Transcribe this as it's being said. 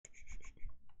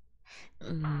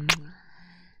Hello,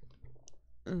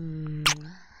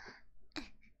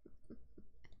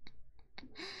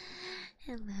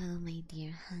 my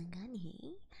dear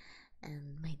Hangani,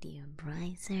 and my dear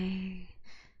Brycer,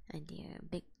 my dear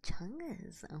Big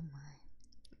Chungus. Oh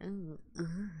my. Ooh,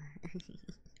 ooh.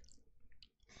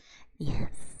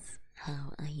 Yes,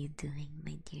 how are you doing,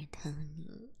 my dear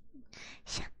Tony?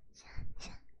 Sha, sha,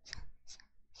 sha, sha, sha,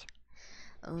 sha.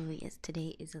 Oh, yes,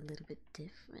 today is a little bit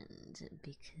different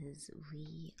because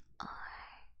we are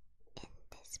in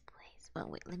this place. Well,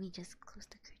 wait, let me just close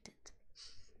the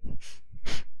curtains.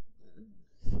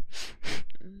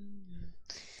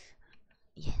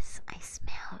 Yes, I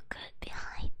smell good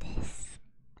behind this.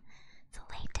 So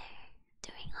later,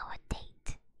 during our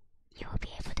date, you will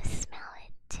be able to smell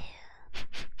it too.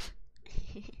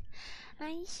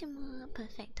 Right, Shima?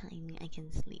 Perfect timing. I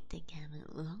can sleep together.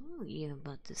 Oh, you're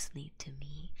about to sleep to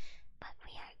me. But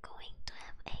we are going to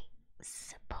have a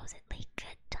supposedly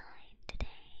good time today.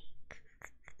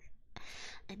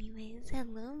 Anyways,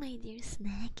 hello, my dear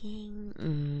snacking.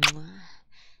 And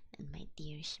my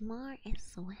dear Shmar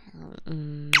as well.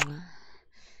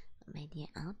 My dear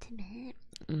Ultimate.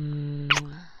 And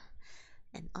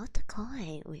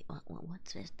Otokoi. Wait,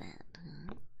 what's with that?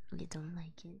 Huh? You don't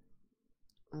like it?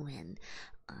 When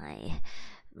I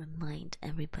remind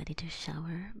everybody to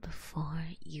shower before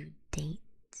you date,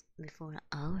 before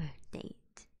our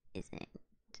date, isn't it?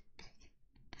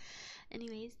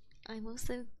 Anyways, I'm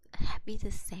also happy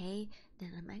to say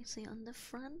that I'm actually on the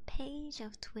front page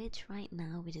of Twitch right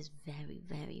now, which is very,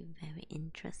 very, very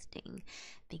interesting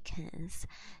because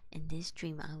in this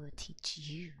stream I will teach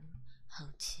you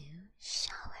how to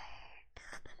shower.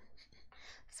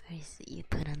 First, you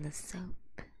put on the soap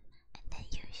and then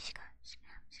you scrub,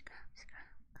 scrub, scrub,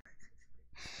 scrub.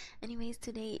 Anyways,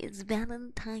 today is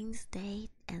Valentine's Day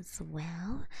as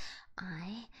well.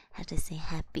 I have to say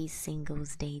happy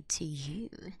Singles Day to you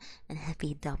and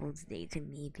happy Doubles Day to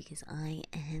me because I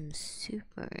am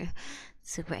super,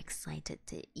 super excited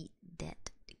to eat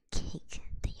that cake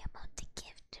that you're about to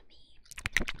give to me.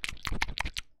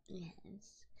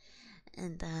 Yes.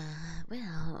 And,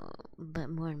 well, but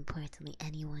more importantly,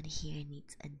 anyone here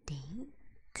needs a date.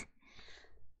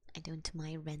 I don't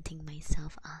mind renting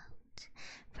myself out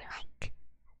for like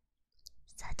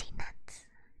 30 nuts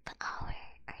per hour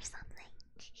or something.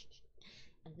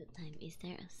 A good time. Is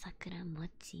there a sakura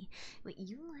mochi? Wait,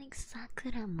 you like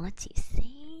sakura mochi?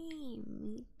 Same,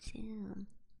 me too.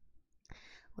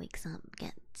 Wakes up,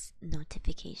 gets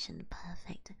notification,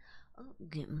 perfect. Oh,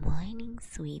 good morning,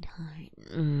 sweetheart.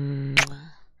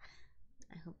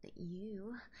 I hope that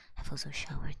you have also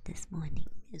showered this morning.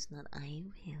 If not, I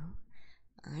will.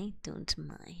 I don't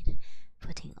mind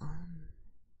putting on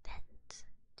that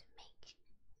to make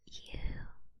you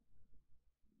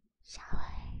shower.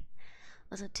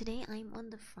 Also, today I'm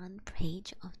on the front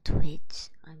page of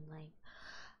Twitch. I'm like,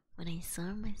 when I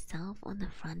saw myself on the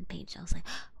front page, I was like,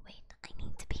 wait, I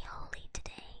need to be holy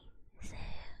today. So,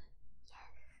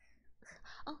 yes.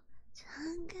 Oh,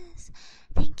 Chungus,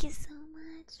 thank you so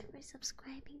much for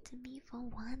subscribing to me for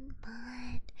 1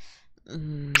 month.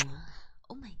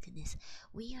 Oh my goodness,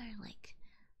 we are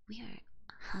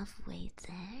halfway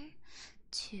there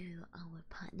to our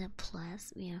partner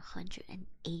plus. We are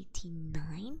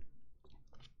 189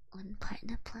 on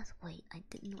partner plus. Wait, I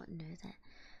did not know that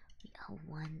we are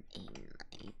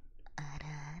 189.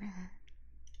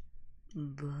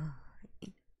 Boy.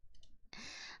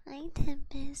 Hi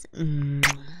Tempest.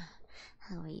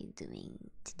 How are you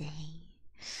doing today?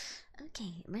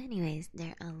 Okay, but anyways,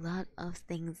 there are a lot of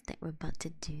things that we're about to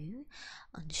do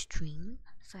on stream.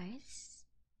 First,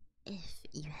 if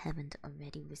you haven't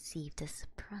already received a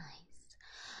surprise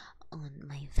on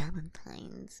my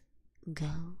Valentines,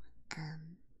 go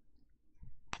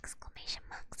exclamation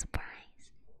mark surprise.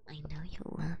 I know you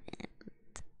love it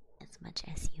as much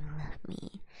as you love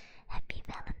me. Happy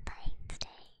Valentine's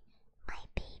Day, my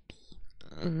baby.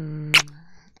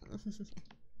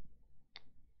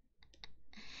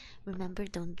 Remember,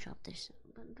 don't drop the soap.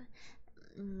 But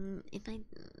if I,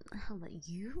 how about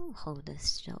you hold the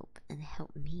soap and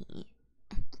help me?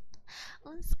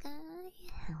 Oh, Sky,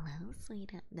 hello,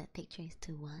 sweetheart. That picture is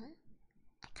too what?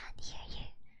 I can't hear you.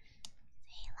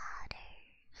 Say louder.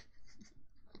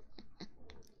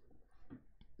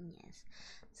 Yes.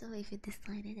 So if you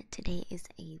decided that today is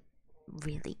a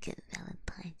really good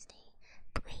Valentine's Day,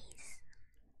 please,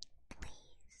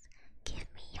 please give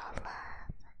me your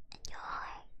love and your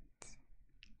heart.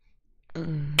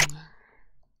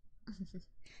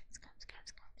 Scrap, scrap,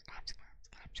 scrap, scrap, scrap,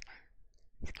 scrap, scrap,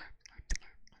 scrap, scrap,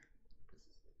 scrap.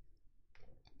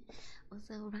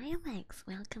 Also, Rylex,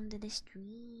 welcome to the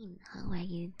stream. How are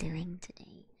you doing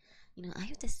today? I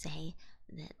have to say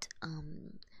that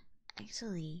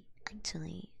actually,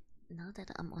 now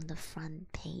that I'm on the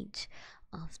front page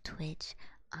of Twitch,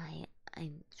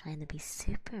 I'm trying to be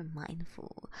super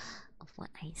mindful of what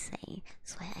I say.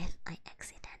 So I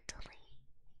accidentally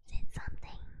said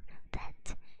something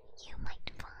that you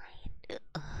might find.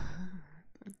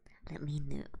 Let me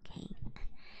know, okay?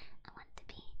 I want to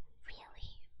be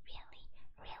really, really,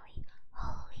 really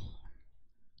holy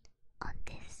on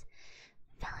this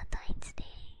Valentine's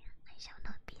Day. I shall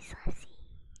not be sassy.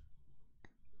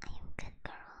 I am good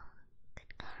girl.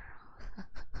 Good girl.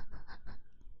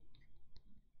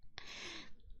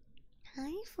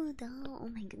 Hi, Fudo. Oh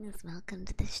my goodness, welcome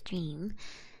to the stream.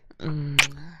 I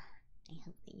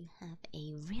hope that you have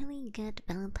a really good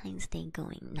Valentine's Day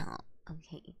going now.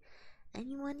 Okay.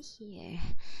 Anyone here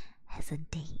has a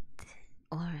date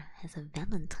or has a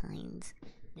Valentine's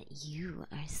that you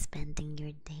are spending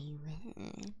your day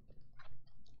with?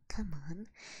 Come on,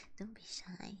 don't be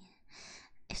shy.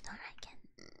 If not, I can.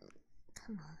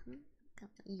 Come on.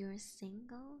 You're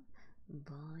single?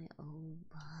 Boy, oh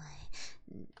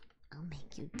boy. I'll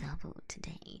make you double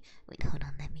today. Wait, hold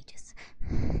on. Let me just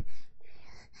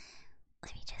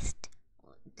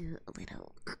do a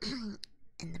little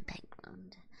in the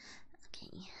background.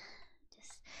 Okay.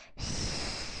 Just.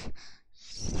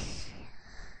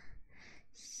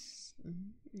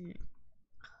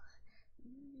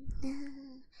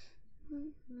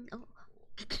 Oh.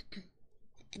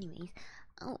 Anyways,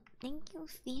 oh, thank you,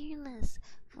 Fearless,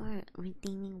 for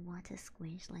redeeming water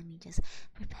squish. Let me just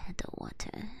prepare the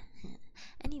water.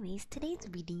 Anyways, today's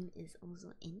redeem is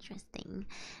also interesting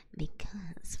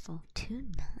because for 2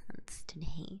 months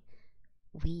today,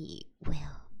 we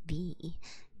will be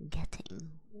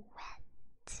getting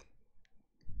wet.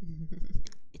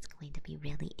 It's going to be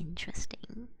really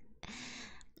interesting.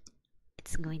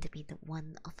 It's going to be the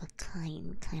one of a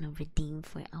kind of redeem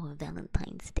for our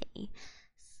Valentine's Day.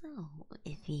 So,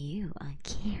 if you are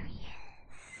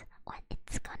curious what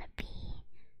it's gonna be,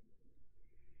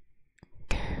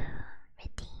 do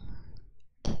redeem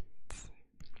it.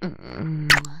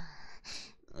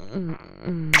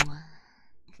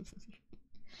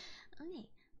 Okay.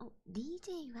 Oh,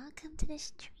 DJ, welcome to the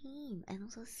stream, and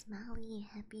also Smiley,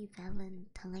 happy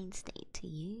Valentine's Day to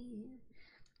you,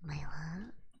 my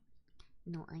love.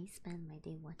 No, I spend my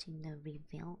day watching the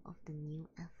reveal of the new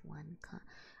F1 car.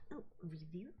 Oh,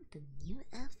 reveal of the new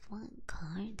F1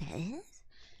 car? That is?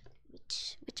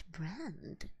 Which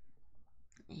brand?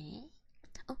 Eh?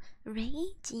 Oh,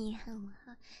 Reiji, hello.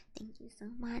 Thank you so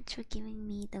much for giving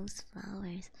me those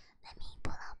flowers. Let me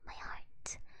pull out my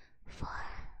heart for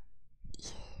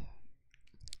you.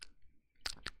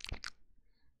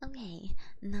 Okay,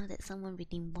 now that someone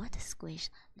redeemed water squish,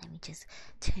 let me just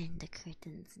turn the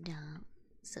curtains down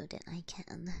so that I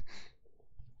can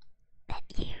let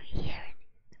you hear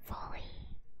it fully.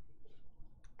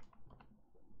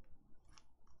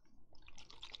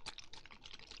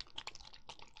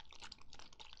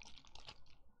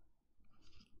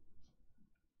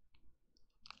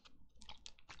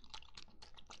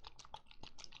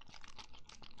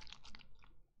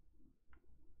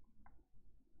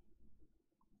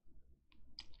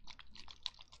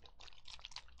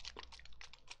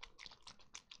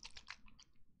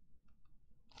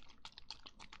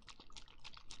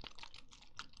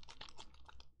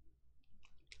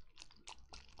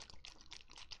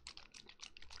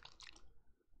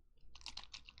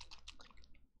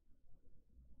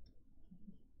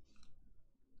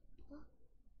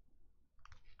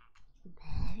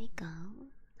 There we go.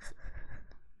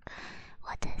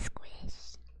 What a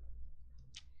squish.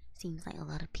 Seems like a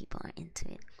lot of people are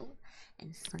into it. Oh,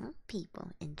 and some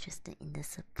people interested in the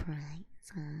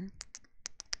surprise, huh?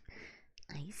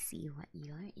 I see what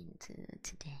you're into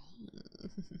today.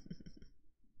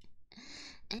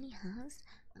 Anyhow,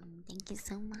 thank you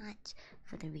so much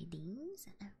for the redeems,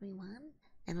 everyone.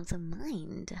 And also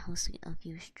mind how sweet of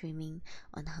you streaming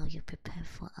on how you prepare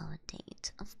for our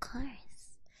date. Of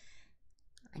course.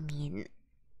 I mean,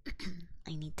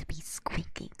 I need to be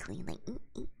squeaky clean, like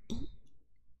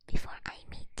before I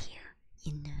meet you.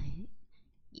 You know.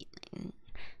 I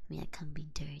mean, I can't be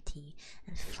dirty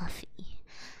and fluffy.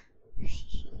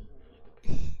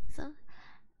 So,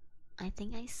 I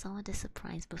think I saw the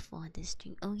surprise before this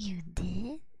stream. Oh, you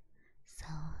did? So,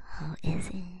 how is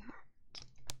it?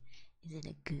 Is it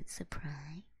a good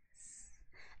surprise?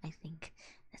 I think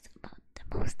that's about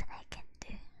the most that I can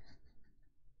do.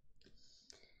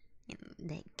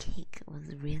 That cake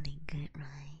was really good,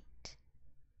 right?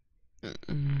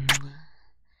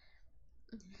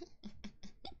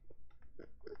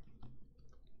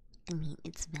 I mean,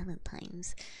 it's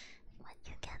Valentine's. What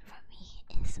you get from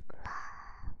me is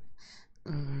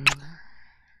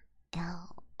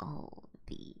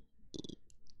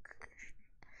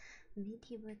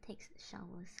vtuber takes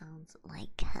shower sounds like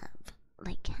cab.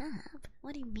 Like cab?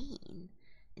 What do you mean?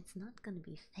 It's not gonna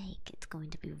be fake, it's going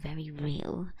to be very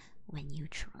real when you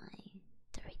try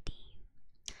to redeem.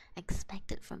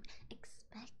 Expected,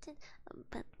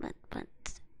 but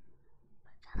Valentine's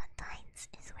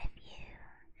is with you.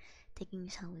 Taking a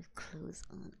shower with clothes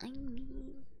on. I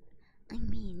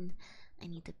mean, I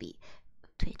need to be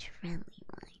Twitch friendly,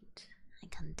 right? I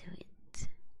can't do it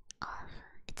off.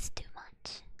 It's too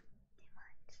much. Too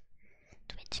much.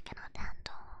 Twitch cannot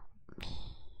handle me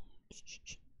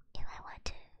if I were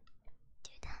to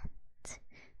do that.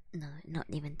 No, not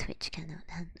even Twitch cannot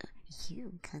handle.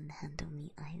 You can't handle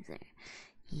me either.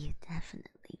 You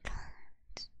definitely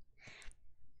can't.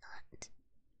 Not.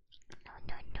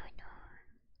 No.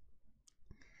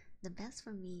 The best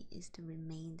for me is to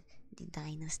remain the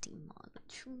dynasty model.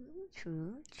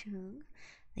 True.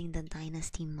 I think the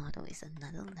dynasty model is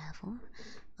another level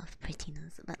of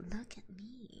prettiness. But look at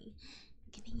me,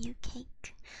 giving you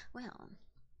cake. Well,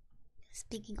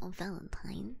 speaking of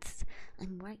Valentines,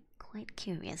 I'm quite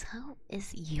curious. How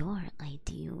is your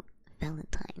ideal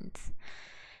Valentines?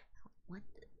 What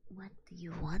do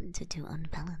you want to do on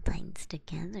Valentine's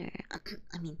together?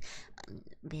 I mean,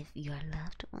 with your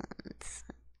loved ones.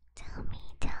 Tell me.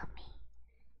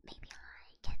 Maybe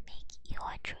I can make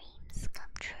your dreams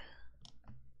come true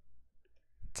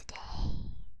today.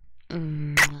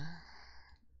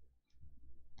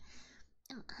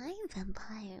 Oh, hi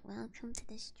vampire, welcome to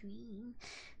the stream.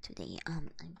 Today I'm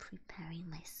preparing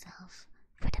myself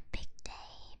for the big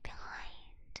day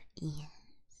behind. Yes.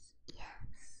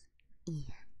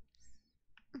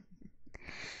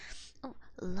 Oh,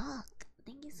 Locke,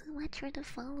 thank you so much for the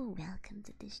follow. Welcome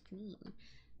to the stream.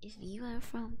 If you are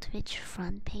from Twitch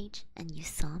front page and you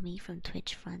saw me from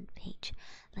Twitch front page,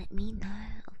 let me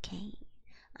know, okay?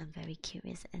 I'm very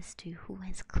curious as to who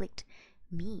has clicked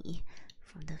me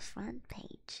from the front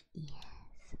page.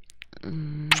 Yes.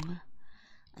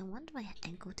 I want my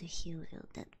ankle to heal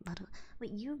that bottle.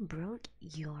 Wait, you broke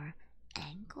your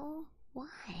ankle? Why?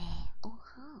 Oh,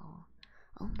 how?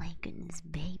 Oh my goodness,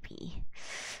 baby.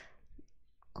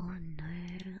 Oh no,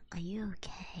 are you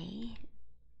okay?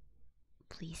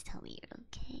 Please tell me you're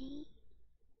okay.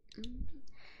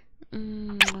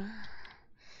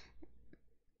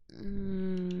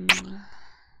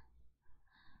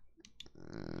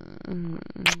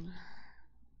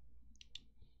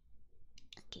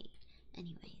 Okay,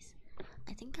 anyways,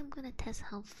 I think I'm gonna test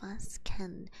how fast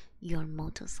can your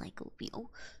motorcycle be. Oh,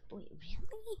 wait,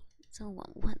 really? So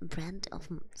what brand of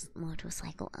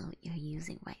motorcycle out you're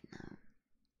using right now?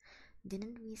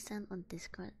 Didn't we send on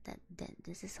Discord that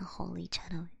this is a holy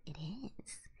channel? It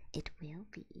is. It will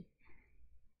be.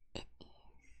 It is.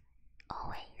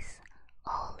 Always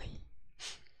holy.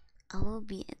 I will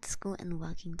be at school and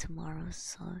working tomorrow,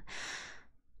 so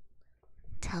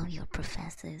tell your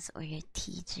professors or your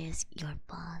teachers, your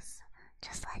boss,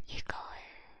 just let you go.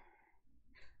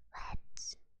 Let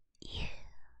you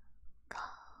go.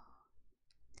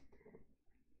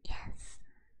 Yes,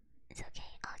 it's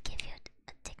okay. I'll give you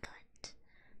a ticket.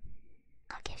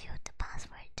 I'll give you the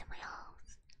password to my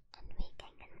house, and we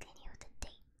can continue the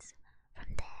dates from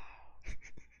there.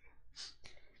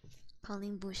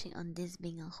 Calling bullshit on this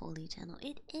being a holy channel.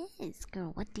 It is,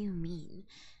 girl. What do you mean?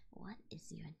 What is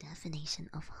your definition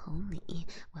of holy?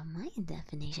 Well, my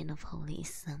definition of holy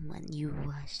is someone you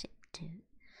worship to.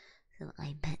 So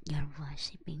I bet you're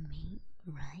worshipping me,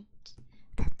 right?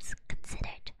 That's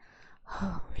considered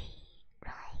holy,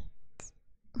 right?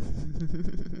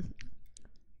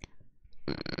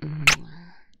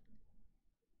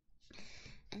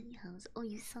 Anyhow, oh,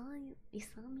 you saw me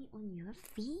on your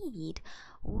feed.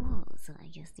 Oh, so I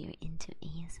guess you're into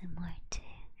ASMR too,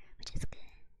 which is good.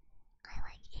 I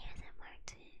like ASMR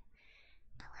too.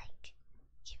 I like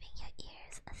giving your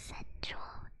ears a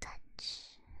sensual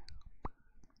touch.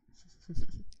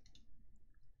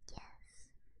 Yes.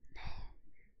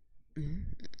 No.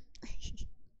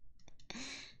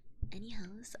 Anyhow,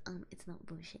 it's not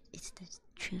bullshit. It's the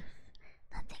truth.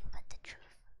 Nothing but the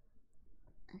truth.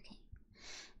 Okay.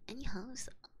 Anyhow,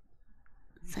 so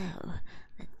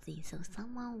let's see. So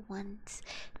someone wants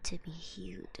to be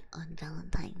healed on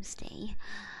Valentine's Day.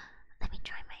 Let me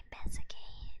try my best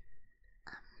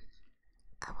again.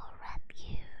 I will wrap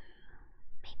you.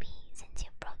 Maybe since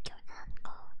you broke your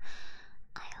ankle,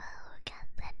 I will get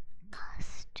that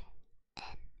cast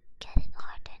and get it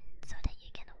hardened so that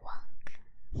you can walk.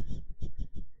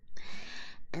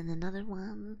 And another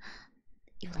one,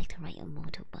 you like to ride a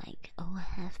motorbike. Oh,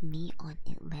 have me on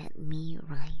it. Let me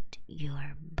ride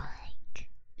your bike.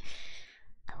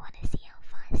 I want to see how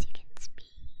fast you can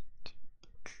speed.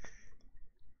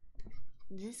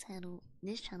 This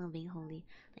this channel being holy,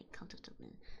 like count of the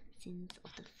sins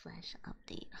of the flesh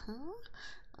update, huh?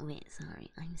 Wait,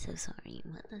 sorry, I'm so sorry.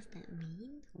 What does that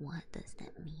mean? What does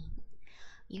that mean?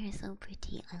 You're so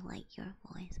pretty. I like your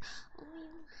voice.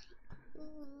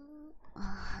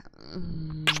 How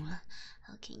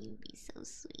can you be so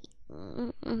sweet?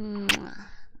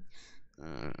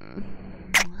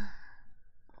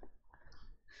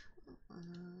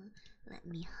 Let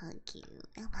me hug you.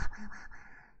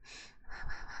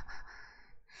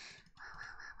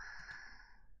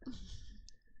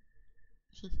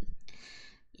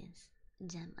 Yes,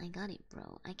 Gem, I got it,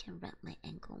 bro. I can wrap my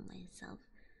ankle myself.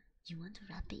 You want to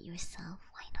wrap it yourself?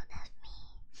 Why not have me?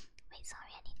 Wait,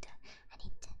 sorry, I need to.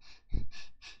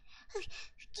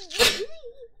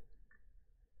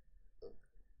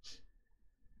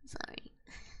 Sorry.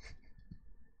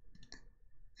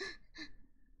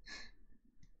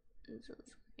 I'm so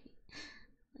sorry.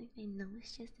 Like, my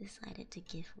nose just decided to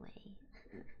give way.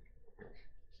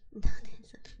 That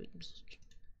is a freebie.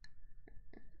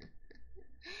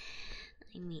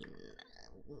 I mean,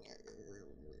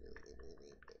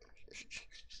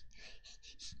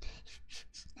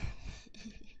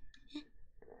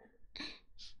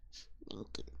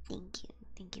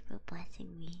 thank you for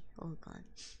blessing me. Oh god,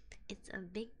 it's a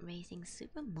big racing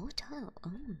supermoto. Oh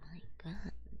my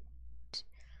god.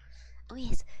 Oh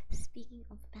yes, speaking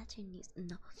of better news,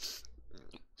 no.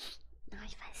 Now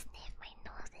if I sniff, my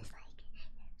nose is like.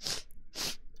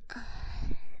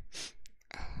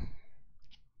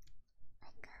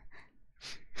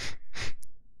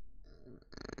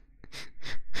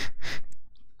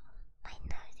 My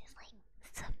nose is like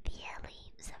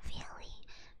severely.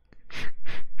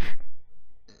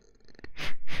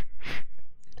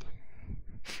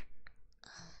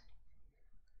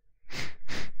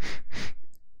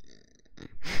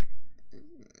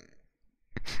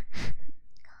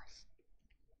 Gosh,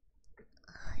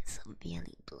 it's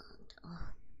severely blocked. Oh,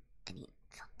 I need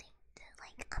something to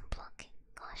like unblock it.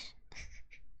 Gosh.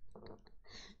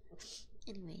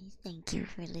 Anyways, thank you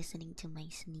for listening to my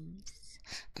sneeze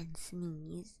and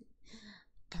sneeze.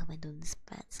 I hope I don't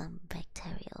spread some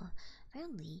bacterial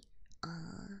early.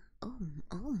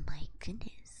 Oh my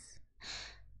goodness.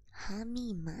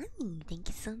 Hami Mami, thank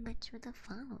you so much for the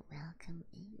follow. Welcome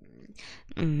in.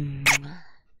 And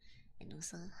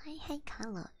also, hi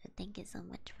Carla. Thank you so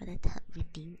much for the tap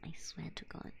redeem. I swear to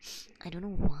God, I don't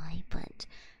know why, but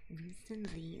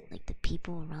recently, like the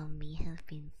people around me have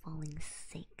been falling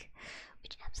sick,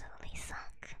 which absolutely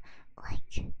suck.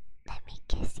 Like, let me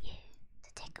kiss you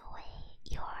to take away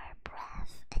your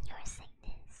breath and your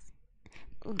sickness.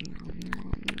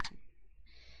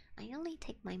 I only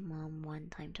take my mom one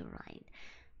time to ride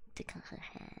to cut her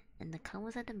hair, and the car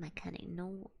was at the mechanic.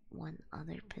 No one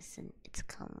other person it's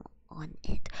come on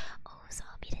it. Oh, so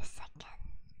I'll be the second.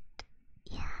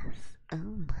 Yes. Oh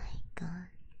my god.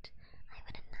 I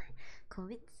wouldn't know.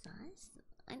 COVID sus?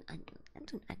 I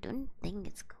don't think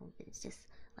it's COVID. It's just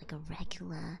like a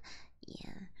regular.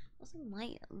 Yeah. Also,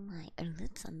 my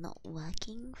lips are not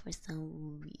working for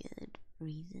some weird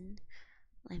reason.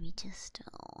 Let me just.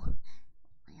 Oh,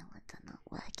 my lips are not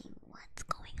working. What's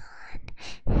going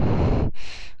on?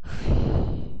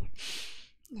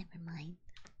 Never mind.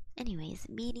 Anyways,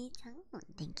 BD-chan,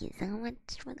 thank you so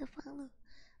much for the follow.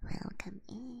 Welcome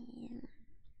in.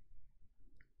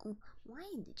 Oh, why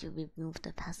did you remove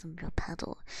the passenger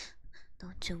pedal?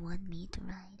 Don't you want me to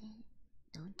ride it?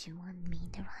 Don't you want me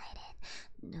to ride it?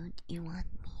 Don't you want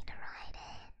me to ride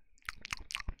it?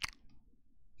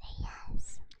 Say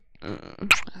yes.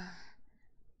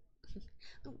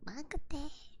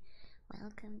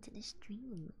 Welcome to the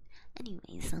stream.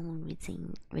 Anyway, someone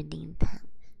redeemed that,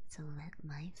 so let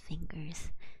my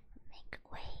fingers make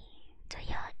way to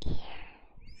your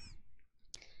ears.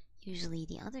 Usually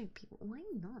the other people, why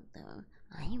not though?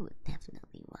 I would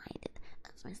definitely ride it.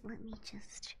 First, let me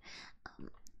just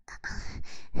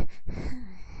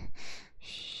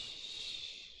shh.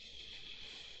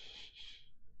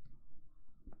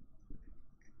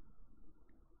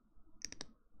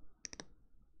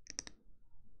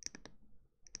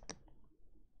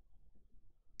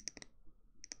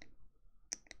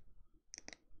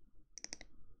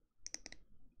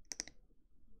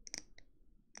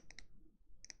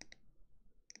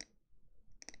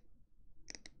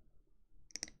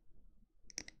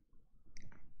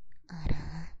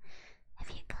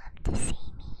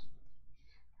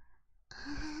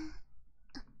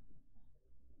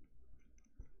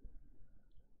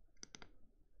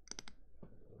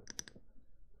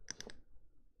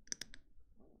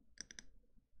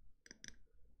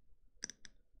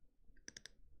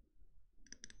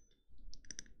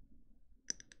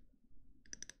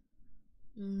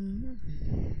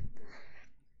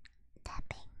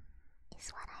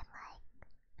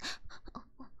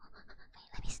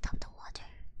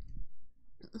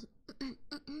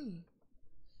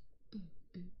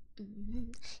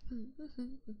 Shower,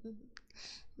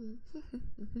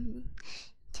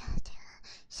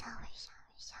 shower,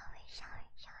 shower, shower,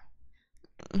 shower.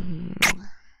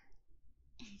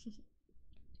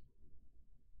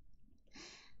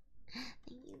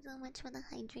 Thank you so much for the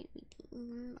hydrate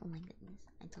reading. Oh my goodness,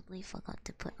 I totally forgot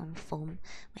to put on foam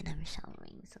when I'm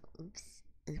showering, so oops,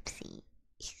 oopsie.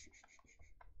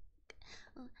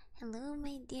 Oh, hello,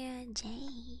 my dear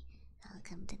Jay.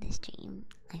 Welcome to the stream.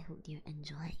 I hope you're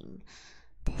enjoying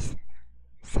this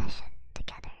session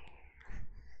together.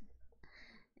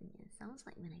 And it sounds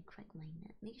like when I crack my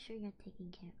neck. Make sure you're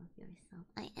taking care of yourself.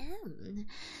 I am.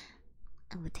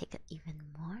 I will take even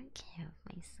more care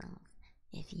of myself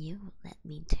if you let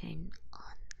me turn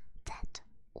on that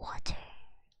water.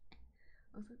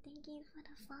 Also, thank you for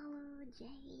the follow,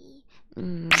 Jay.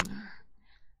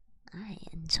 I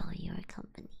enjoy your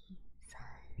company so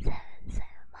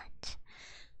much.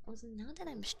 Also, now that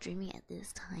I'm streaming at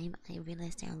this time, I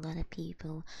realize there are a lot of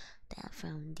people that are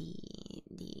from the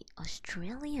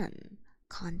Australian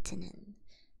continent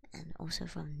and also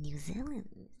from New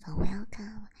Zealand. So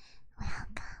welcome,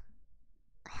 welcome,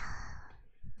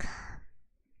 welcome.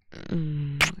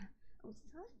 Oh,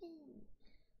 Sophie,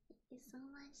 thank you so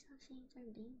much, Sophie, for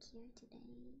being here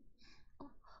today.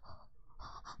 Oh,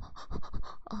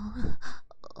 oh,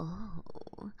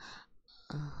 oh,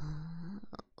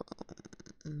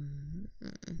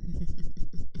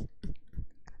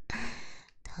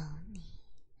 Tony.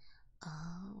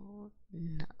 Oh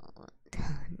no,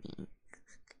 Tony.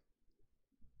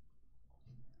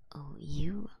 Oh,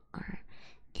 you are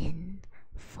in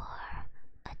for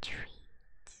a treat.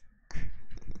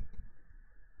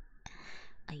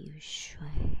 Are you sure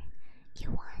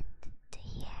you want to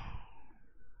hear?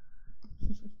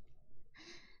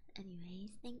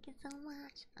 Anyways, thank you so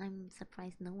much. I'm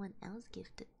surprised no one else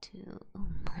gifted too. Oh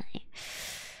my.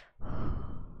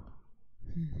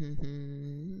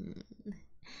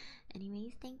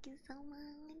 Anyways, thank you so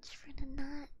much for the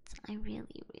nuts. I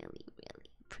really, really, really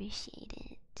appreciate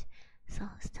it. So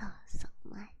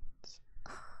much.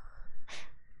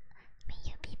 May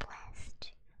you be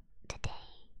blessed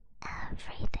today,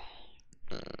 every day.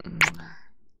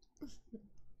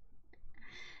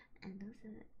 And also,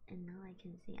 and now I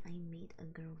can see I made a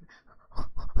girl.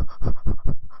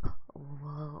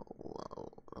 Whoa,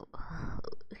 whoa, whoa.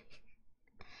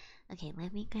 Okay,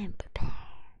 let me go and prepare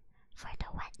for the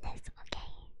wetness,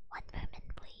 okay? One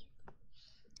moment, please.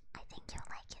 I think you'll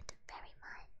like it very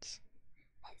much.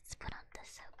 Let's put on the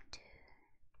soap too.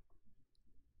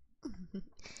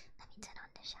 Let me turn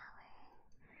on the shower.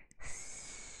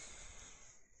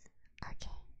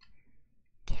 Okay,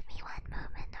 give me one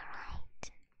moment,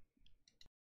 alright?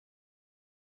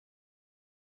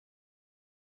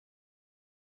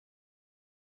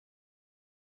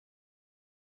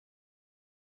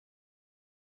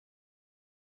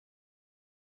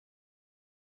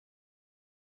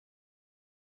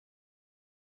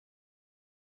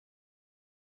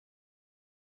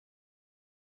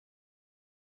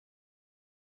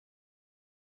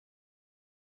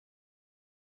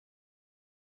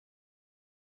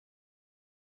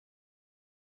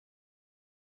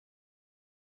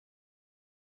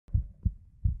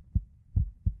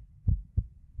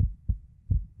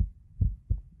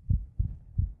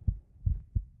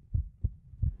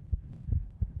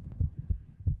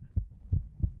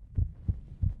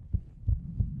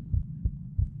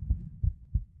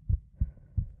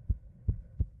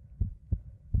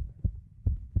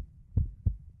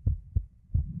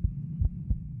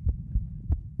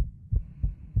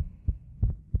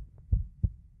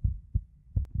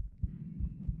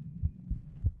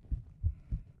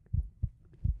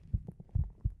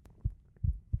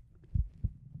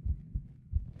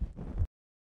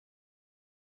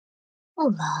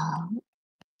 Hello,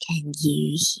 can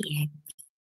you hear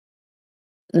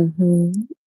me?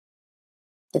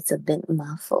 It's a bit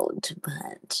muffled,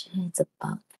 but it's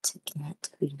about to get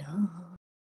low.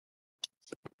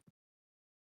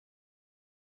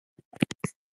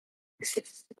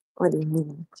 What do you mean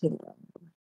I'm kidding?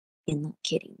 You're not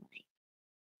kidding, right?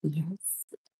 Yes,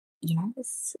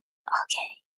 yes.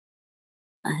 Okay.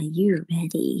 Are you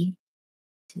ready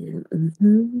to?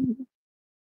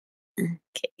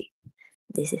 Okay.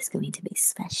 This is going to be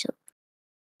special.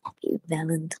 Happy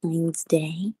Valentine's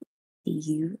Day to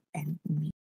you and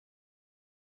me.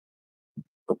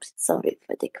 Oops, sorry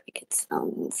for the cricket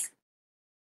sounds.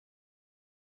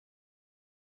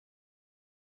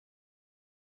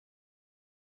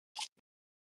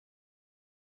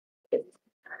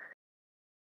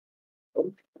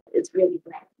 Oh, it's really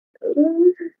bad.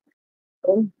 Oh,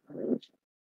 oh,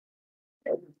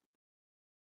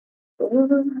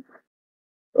 oh,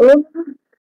 oh.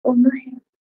 Oh my,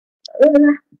 I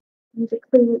need to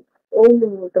clean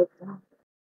all the floor.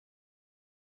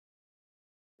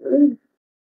 Mm,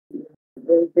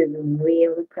 this is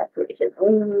real preparation.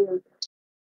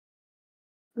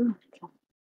 Okay.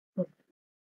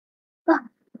 Ah,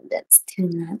 that's 2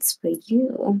 nuts for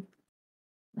you.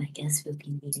 I guess we'll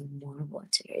be needing more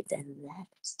water than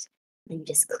left. Let me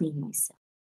just clean myself.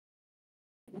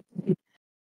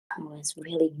 I was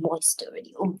really moist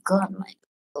already. Oh God, my.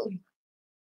 Oh,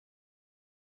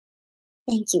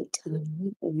 thank you,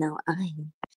 Tony. Now I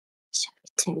shall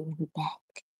return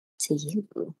back to you.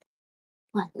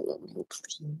 One moment,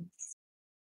 please.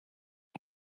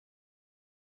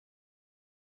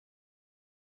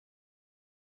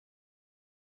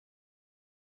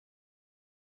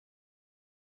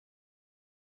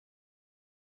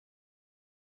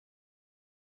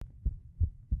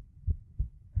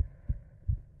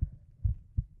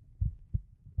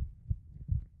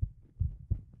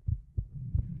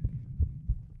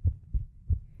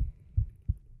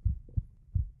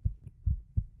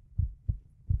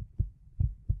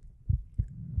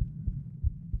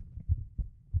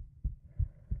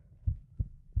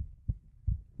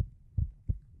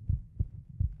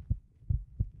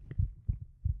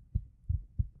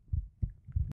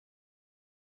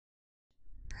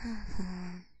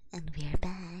 And we're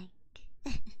back.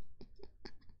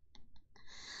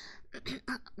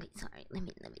 Oh, wait, sorry. Let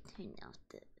me turn off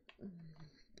the.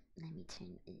 Let me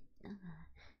turn it.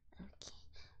 Okay.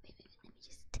 Wait. Let me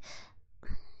just.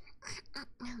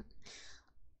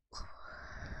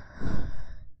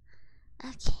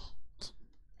 Okay.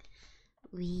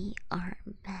 We are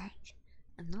back.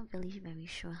 I'm not really very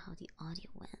sure how the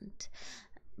audio went,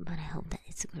 but I hope that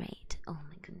it's great. Oh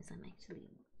my goodness, I'm actually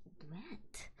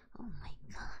wet. Oh my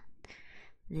god.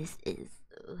 This is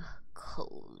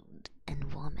cold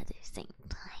and warm at the same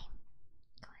time.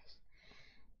 Gosh.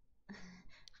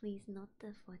 Please, not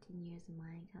the 14 years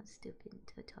mic. How stupid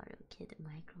tutorial kid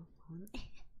microphone.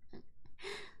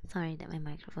 Sorry that my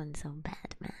microphone is so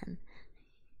bad, man.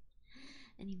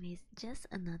 Anyways, just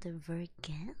another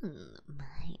Virgin.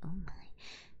 My, oh my.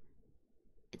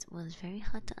 It was very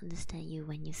hard to understand you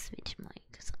when you switch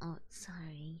mics. Oh,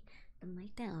 sorry. The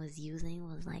mic that I was using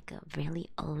was like a really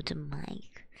old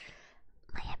mic.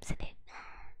 My absolute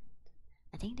bad.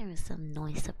 I think there was some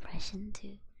noise suppression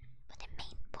too. But the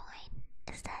main point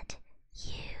is that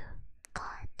you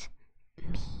got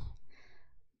me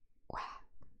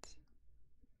wet.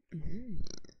 Mm.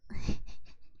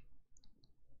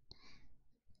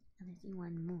 And let's do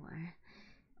one more.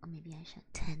 Or maybe I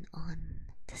should turn on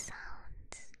the sounds.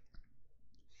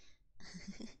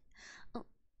 Oh,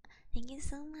 thank you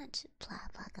so much,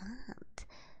 Plapagant.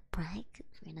 Bragg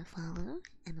for the follow,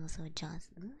 and also Joss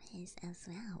Lewis as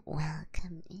well.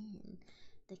 Welcome in.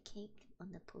 The cake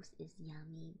on the post is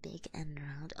yummy, big and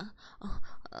round.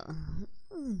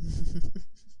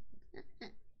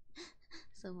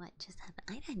 So what just happened?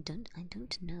 I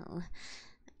don't know.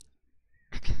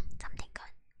 Something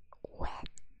got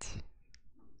wet.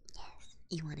 Yes,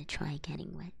 you want to try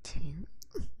getting wet too?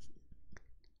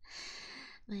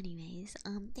 Anyways,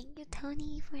 thank you,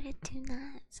 Tony, for the 2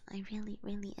 nuts. I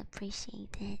really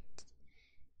appreciate it.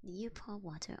 You pour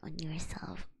water on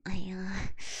yourself.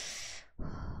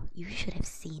 You should have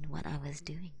seen what I was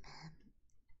doing, man.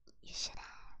 You should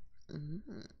have.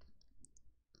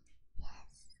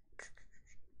 Yes.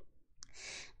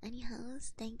 Anyhow,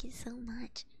 thank you so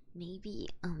much. Maybe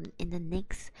in the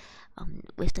next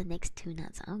with the next 2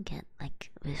 nuts I'll get like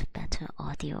with better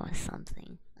audio or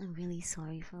something. I'm really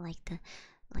sorry for the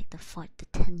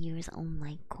 10 years old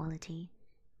mic quality.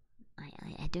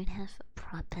 I don't have a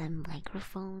proper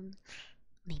microphone.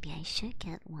 Maybe I should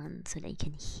get one so they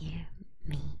can hear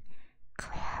me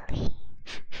clearly.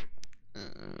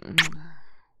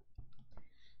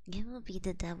 It will be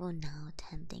the devil now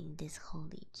tempting this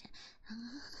holy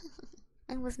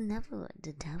I was never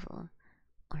the devil,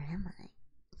 or am I?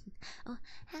 Oh,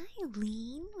 hi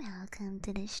Lean, welcome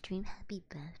to the stream. Happy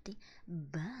birthday,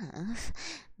 birth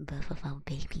of our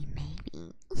baby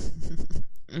maybe.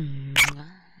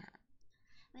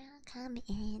 Welcome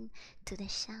in to the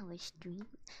shower stream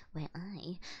where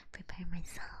I prepare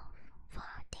myself for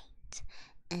a date.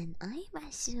 And I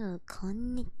wish you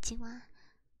konnichiwa.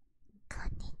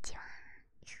 Konnichiwa.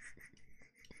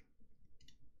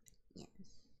 Yes.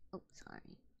 Oh,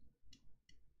 sorry.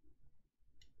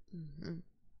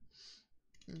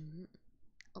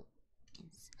 Oh,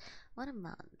 yes. What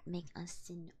about make us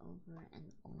sin over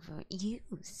and over? You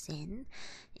sin.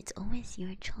 It's always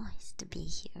your choice to be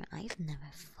here. I've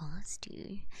never forced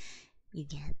you. You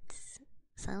get.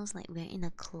 Sounds like we're in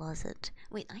a closet.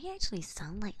 Wait, I actually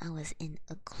sound like I was in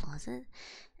a closet.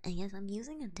 And yes, I'm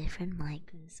using a different mic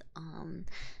because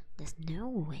there's no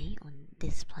way on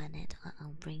this planet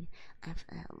I'll bring I have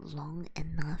a long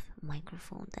enough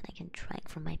microphone that I can track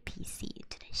from my PC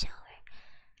to the shower.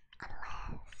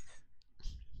 Unless.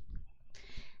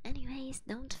 Anyways,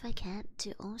 don't forget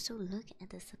to also look at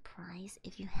the surprise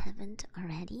if you haven't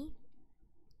already.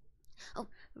 Oh,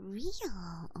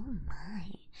 real! Oh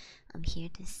my! I'm here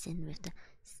to sin with the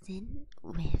sin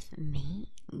with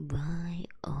me. Boy,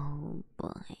 oh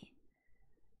boy.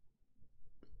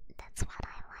 That's what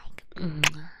I like.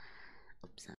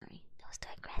 Oops, sorry. That was too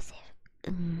aggressive.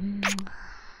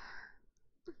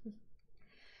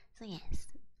 So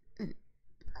yes.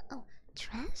 Oh,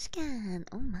 trash can.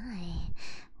 Oh my.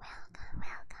 Welcome,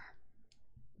 welcome.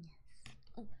 Yes.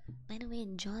 Oh, by the way,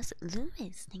 Joss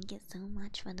Lewis, thank you so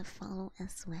much for the follow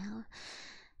as well.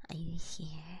 Are you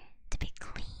here to be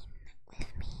clean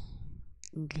with me?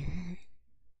 Good.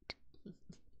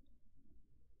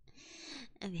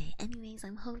 Okay, anyways,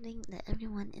 I'm hoping that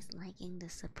everyone is liking the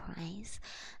surprise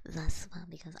thus far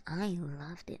because I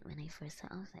loved it when I first saw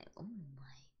it. I was like, oh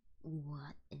my,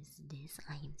 what is this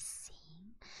I am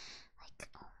seeing? Like,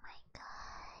 oh my god.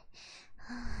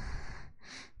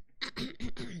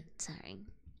 Sorry.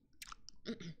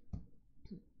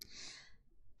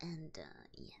 And,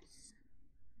 yes.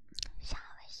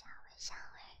 Shower, shower,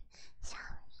 shower.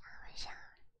 Shower, shower,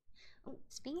 shower. Oh,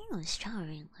 speaking of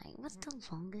showering, like, what's the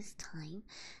longest time?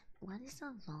 What is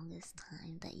the longest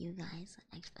time that you guys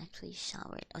actually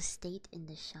showered or stayed in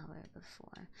the shower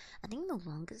before? I think the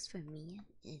longest for me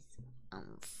is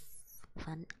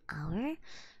 1 hour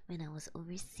when I was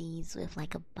overseas with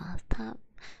like a bathtub.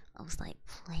 I was like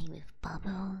playing with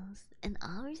bubbles. An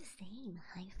hour saying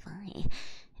high five.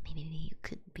 Maybe you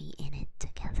could be in it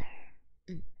together.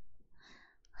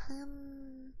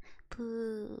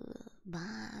 pu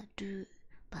baru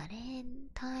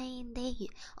Valentine Day.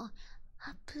 Oh,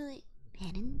 happy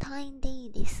Valentine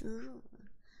Day です。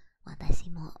私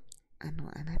もあ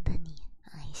なたに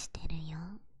愛してるよ。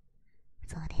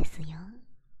そうですよ。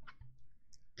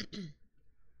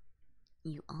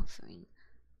You offering?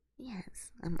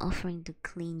 Yes, I'm offering to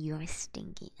clean your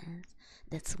stinky ass.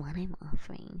 That's what I'm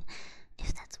offering.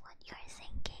 If that's what you're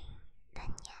thinking,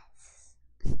 then yes.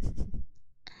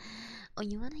 Oh,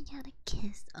 you wanna get a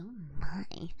kiss? Oh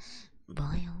my.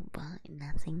 Boy, oh boy,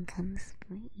 nothing comes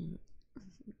free.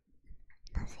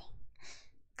 Nothing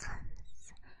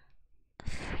comes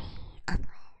free unless.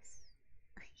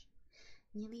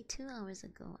 Nearly 2 hours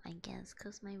ago, I guess,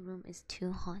 because my room is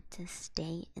too hot to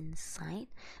stay inside.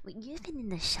 Wait, you've been in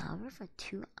the shower for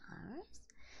 2 hours?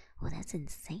 Well, that's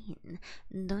insane.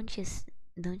 Don't you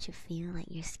feel like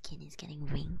your skin is getting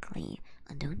wrinkly?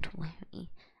 Don't worry.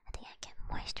 I think I can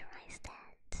moisturize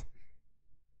that.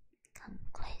 Come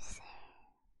closer.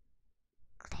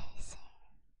 Closer.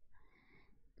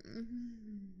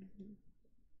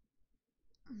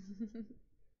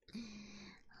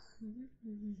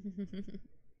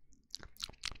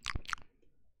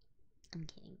 I'm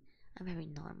kidding. I'm very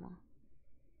normal.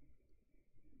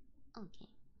 Okay.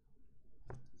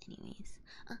 Anyways.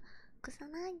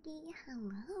 Kusanagi,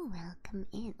 hello, welcome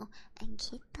in. Oh, and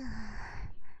Kita.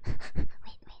 Wait.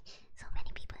 So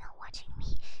many people are watching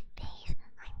me. Babe,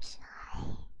 I'm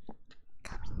shy.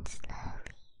 Come in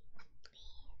slowly,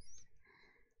 please.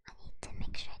 I need to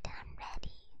make sure that I'm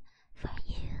ready for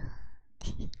you.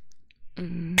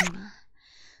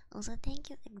 Also, thank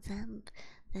you, Exam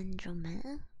Vendrome.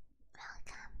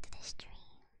 Welcome to the stream.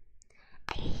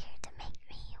 Are you here to make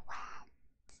me wet?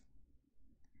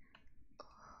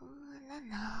 Oh, la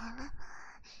la la.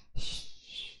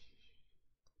 Shh.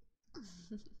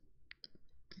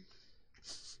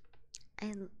 I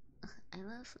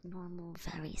love normal,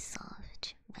 very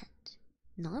soft, wet.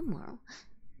 Normal?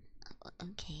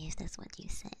 Okay, if that's what you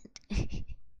said.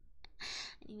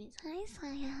 Anyways, hi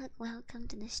Saya, welcome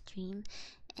to the stream.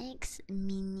 X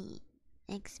Mini,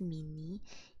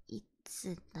い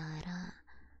つなら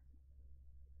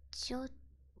ちょっ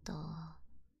と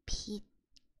びっ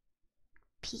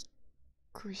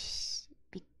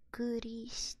くり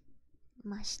し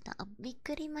ました。びっ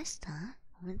くりました？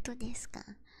本当ですか？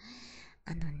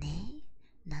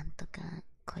なんとか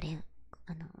これ今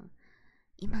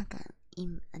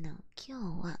日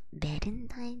はベレン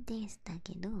タインデーだ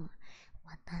けど、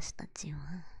私たち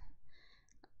は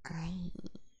会い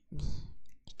に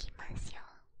行きますよ。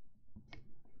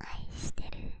愛して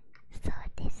る。そう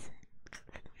です。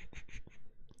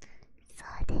そ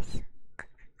うです。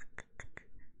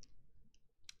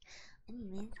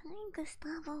Anyways, hi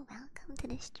Gustavo, welcome to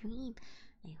the stream.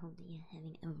 I hope that you're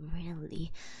having a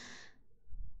really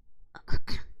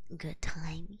good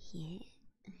time here.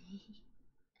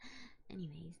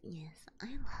 Anyways, yes, I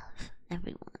love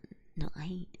everyone. No,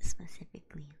 I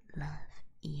specifically love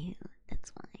you.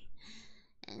 That's why.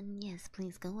 And yes,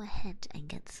 please go ahead and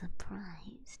get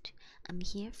surprised. I'm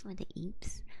here for the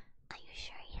eeps. Are you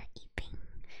sure you're eeping?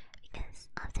 Because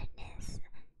after this,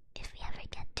 if we ever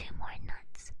get 2 more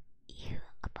nuts, you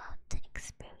about to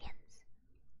experience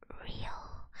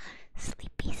real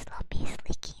sleepy, sloppy,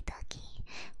 slicky, ducky,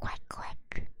 quack,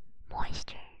 quack,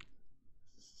 moisture.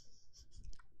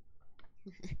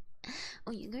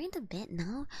 Oh, you're going to bed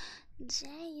now?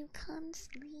 Jay, you can't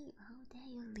sleep. How dare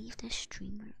you leave the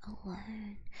streamer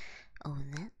alone? Oh,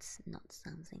 that's not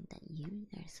something that you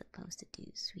are supposed to do,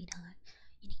 sweetheart.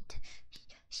 You need to.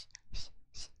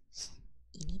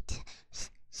 You need to.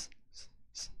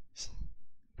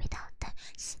 Without the.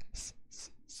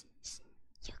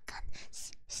 You can't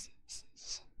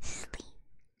sleep.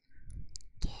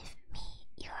 Give me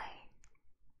your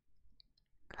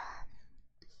love.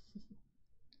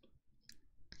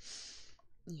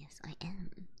 Yes, I am.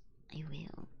 I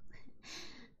will.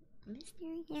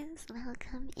 Mysterious,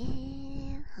 welcome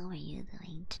in. How are you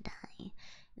doing today?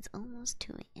 It's almost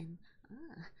 2 a.m.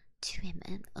 2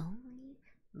 a.m. only?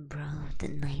 Bro, the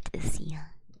night is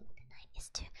young. The night is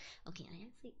too. Okay,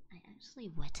 I actually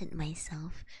wetted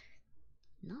myself.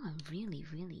 No, I'm really.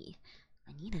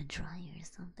 I need a dryer or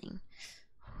something.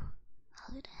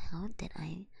 How the hell did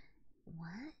I.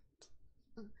 What?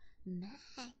 Oh,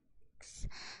 Max,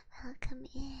 welcome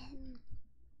in.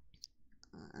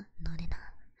 Not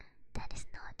enough. That is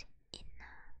not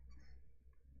enough.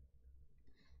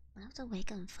 I have to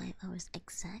wake up in 5 hours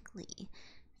exactly,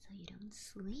 so you don't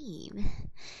sleep.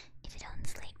 If you don't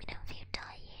sleep, you don't feel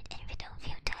tired, and if you don't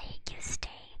feel tired, you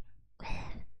stay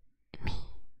with me.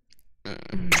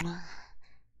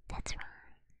 That's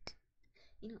right.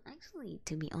 You know, actually,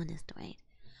 to be honest, right?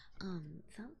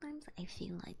 Sometimes I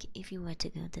feel like if you were to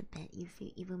go to bed, you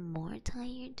feel even more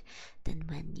tired than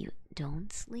when you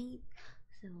don't sleep.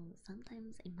 So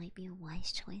sometimes it might be a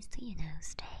wise choice to,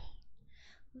 stay.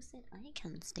 Who said I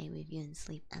can stay with you and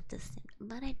sleep at the same time?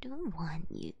 But I don't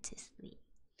want you to sleep.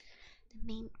 The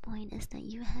main point is that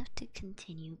you have to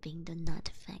continue being the nut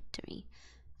factory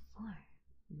for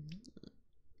me.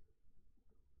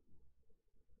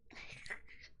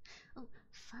 Oh,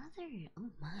 father!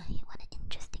 Oh my, what an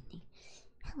interesting name.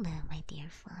 Hello, my dear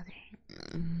father.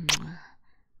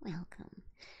 Welcome.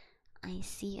 I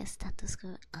see a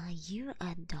stethoscope. Are you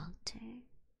a doctor?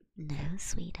 No,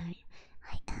 sweetheart.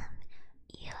 I am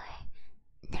your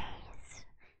nurse.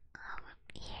 I'm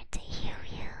here to heal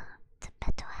you to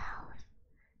better health.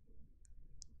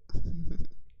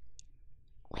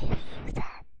 With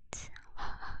that.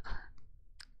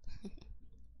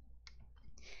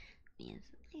 Yes,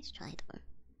 nice try though.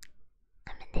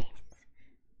 I'm a nurse.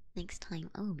 Next time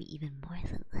I'll be even more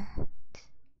than that.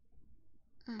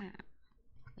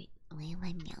 Wait, why am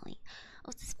I meowing?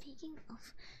 Oh, speaking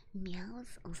of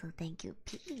meows, also thank you,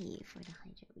 P, for the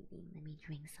hydro reading. Let me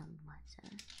drink some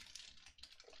water.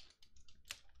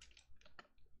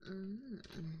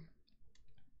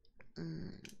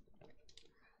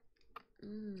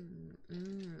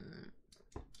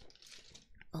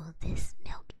 Oh, this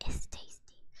milk is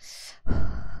tasty.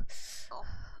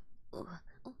 oh,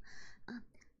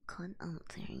 con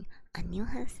answering.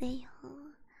 안녕하세요.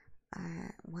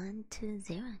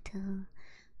 1202.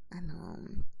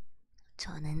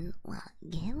 저는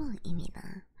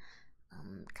게임입니다.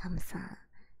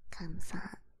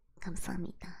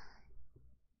 감사합니다.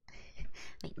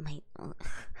 Wait, my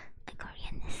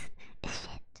Korean is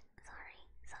shit.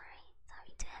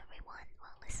 Sorry to everyone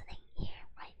while listening here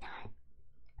right now.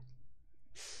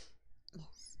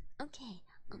 Yes. Okay.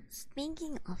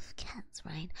 Speaking of cats,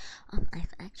 right?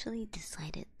 I've actually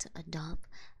decided to adopt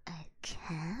a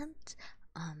cat.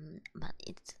 But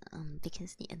it's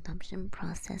because the adoption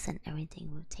process and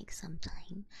everything will take some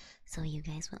time, so you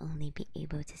guys will only be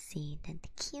able to see the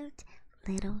cute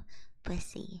little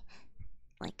pussy,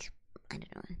 like, I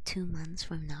don't know, 2 months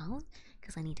from now,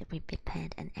 because I need to be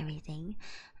prepared and everything.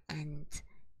 And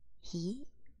he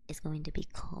is going to be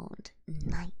called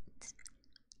Knight.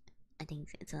 I think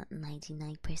it's a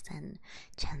 99%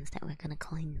 chance that we're gonna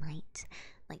call him Knight,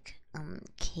 like Knight,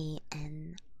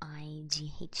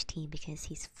 because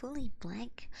he's fully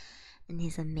black and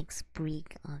he's a mixed breed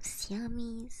of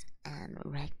Siamese and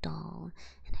Ragdoll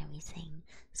and everything.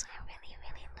 So I'm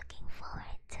really looking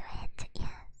forward to it.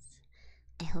 Yes,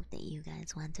 I hope that you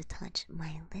guys want to touch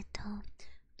my little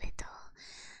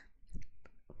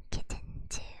kitten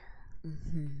too.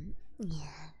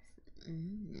 Yes.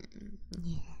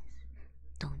 Yes.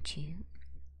 Don't you?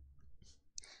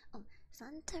 Oh,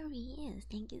 Santorius,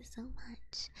 thank you so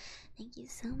much. Thank you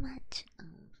so much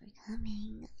for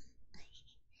coming.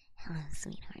 Hello,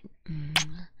 sweetheart.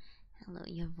 Hello,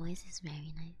 your voice is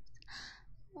very nice.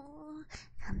 Oh,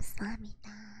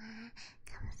 감사합니다.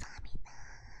 감사합니다.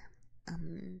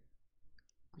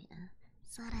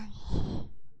 사랑해.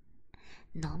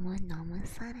 너무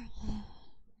사랑해.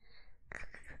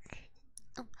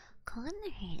 Oh,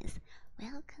 Connors,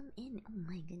 welcome in. Oh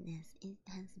my goodness, it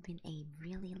has been a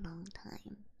really long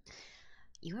time.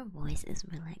 Your voice is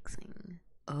relaxing.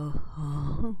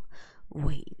 Oh,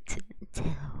 wait till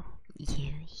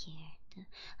you hear the.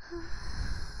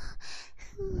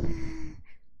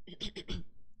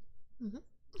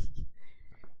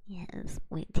 Yes,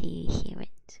 wait till you hear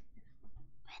it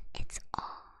when it's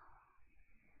all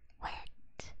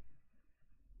wet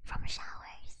from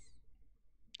showers.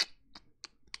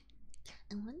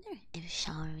 I wonder if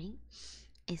showering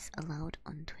is allowed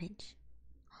on Twitch.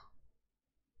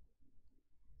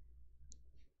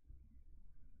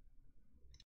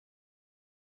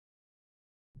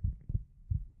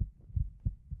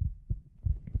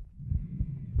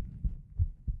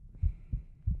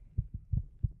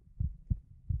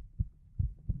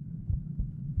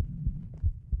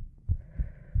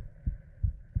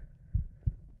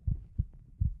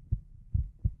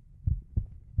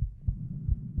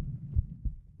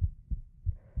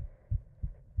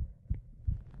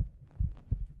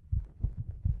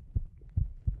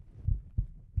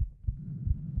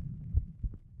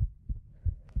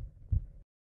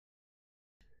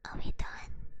 Are we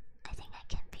done? I think I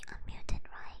can be unmuted,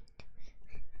 right?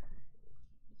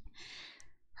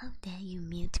 How dare you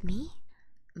mute me,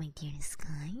 my dear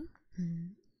Sky?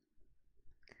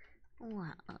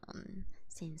 Well,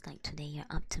 seems like today you're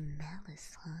up to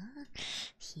malice, huh?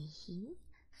 Hee hee,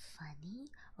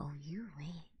 funny. Oh, you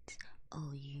wait.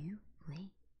 Oh, you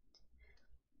wait.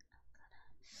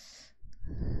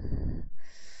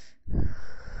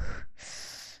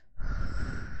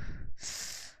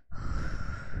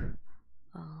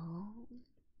 Oh,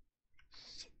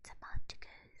 shit's about to go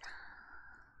down.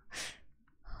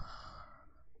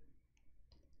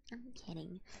 I'm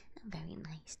kidding. I'm very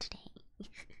nice today.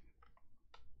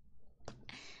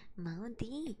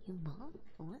 Mounty,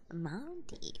 what?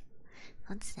 Mounty?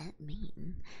 What's that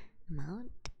mean?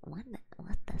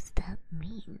 What does that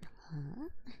mean, huh?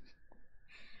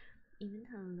 Even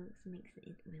how looks makes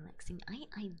it relaxing. I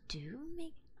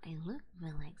look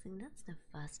relaxing. That's the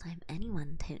first time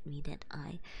anyone told me that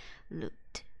I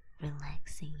looked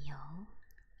relaxing, yo.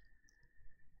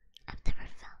 I've never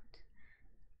felt.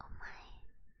 Oh my.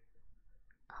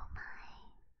 Oh my.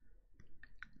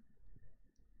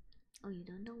 Oh, you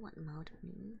don't know what mouth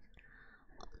means?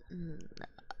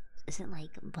 Is it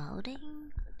like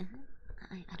balding?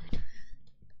 I don't know.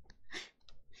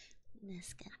 The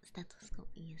stethoscope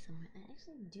ASMR. I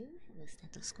actually do have a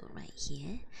stethoscope right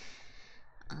here.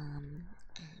 And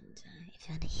if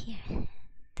you want to hear it,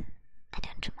 I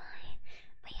don't mind,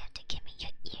 but you have to give me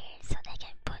your ear so that I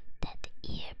can put that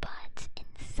earbuds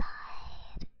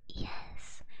inside.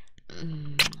 Yes.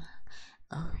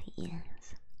 Oh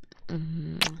yes.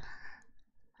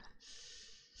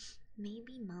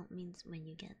 Maybe mount means when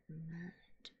you get mad.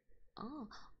 Oh,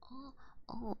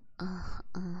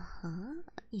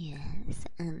 yes.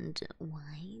 And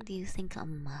why do you think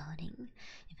I'm mouthing?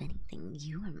 If anything,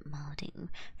 you are mouthing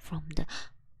from the.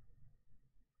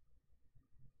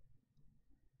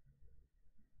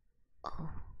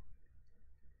 Oh,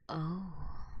 oh,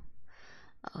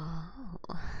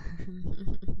 oh.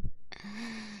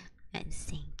 I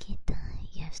think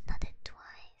you have started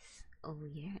twice. Oh,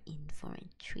 you're in for a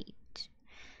treat.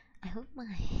 I hope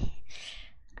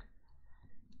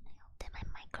that my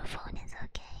microphone is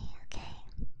okay,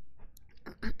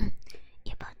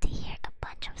 You're about to hear a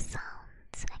bunch of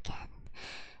sounds again.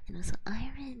 And also,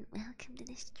 Iron, welcome to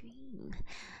the stream.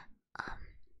 I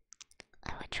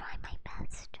will try my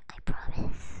best, I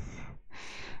promise.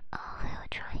 Oh, I will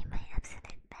try my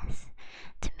absolute best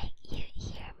to make you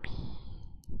hear me.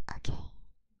 Okay,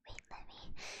 wait,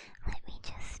 let me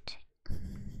just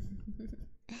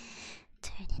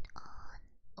turn it on.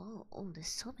 Oh, the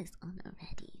soap is on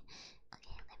already.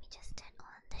 Okay, let me just turn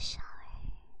on the shower.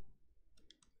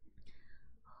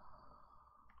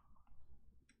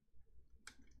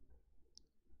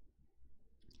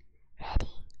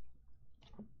 Ready?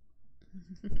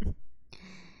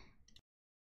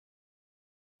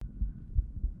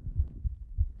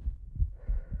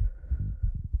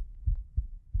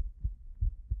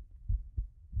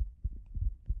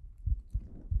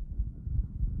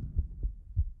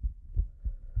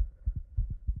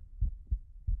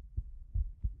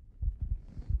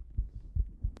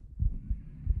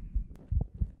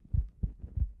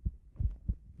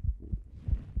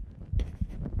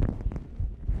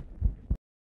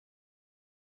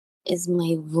 is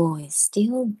my voice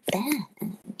still bad?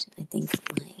 I think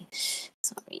my.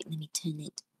 Sorry, let me turn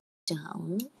it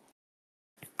down.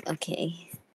 Okay,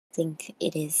 I think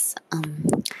it is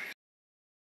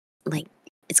like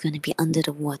it's gonna be under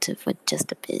the water for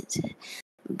just a bit.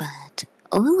 But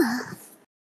hola,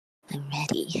 I'm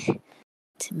ready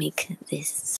to make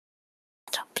this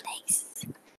better place.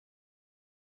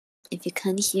 If you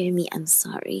can't hear me, I'm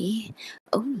sorry.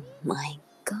 Oh my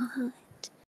god.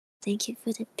 Thank you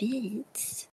for the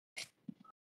bits.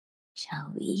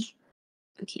 Shall we?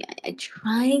 Okay, I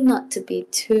try not to be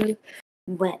too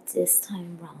wet this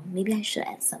time round. Maybe I should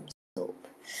add some soap.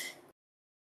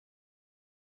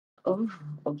 Oh,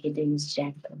 okay, then it's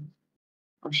gentle.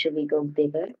 Or should we go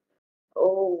bigger?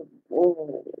 Oh,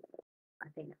 I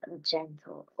think I'm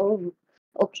gentle. Oh,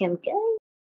 okay, I'm good.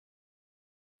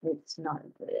 It's not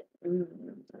good.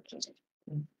 Okay.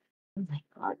 Oh my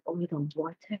god, oh, the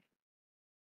water.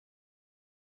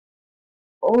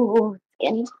 Oh, it's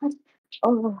getting hot.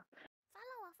 Oh,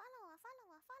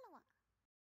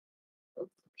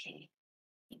 okay.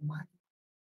 One.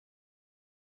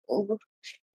 Oh,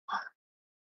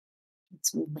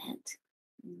 it's wet.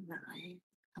 Nine.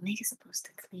 How am I supposed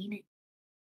to clean it?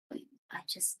 Wait, I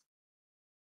just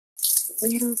a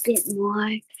little bit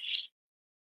more.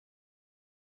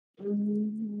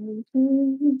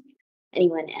 Mm-hmm.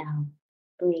 Anyone else?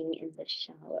 Being in the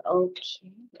shower.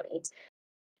 Okay, wait.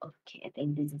 Okay, I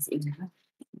think this is enough.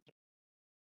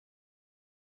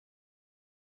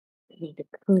 I need to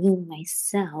clean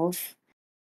myself.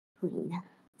 Clean.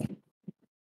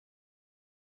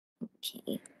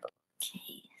 Okay,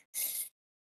 okay.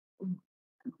 Mm,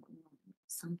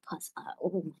 some parts are.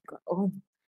 Oh my god. Oh,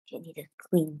 okay, I need to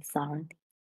clean thoroughly.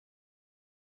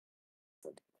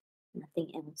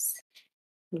 Nothing else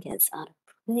gets out of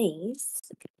place.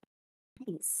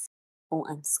 Nice. Oh,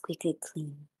 I'm squeaky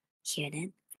clean. Hear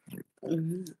that?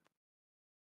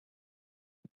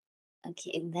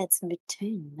 Okay, let's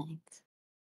return back.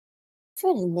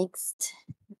 For the next,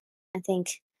 I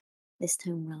think this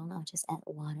time around I'll just add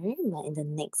water, but in the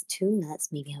next 2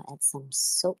 nuts, maybe I'll add some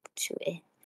soap to it.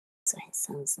 So it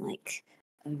sounds like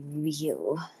a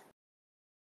real.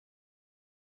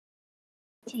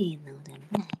 Okay, now then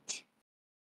back.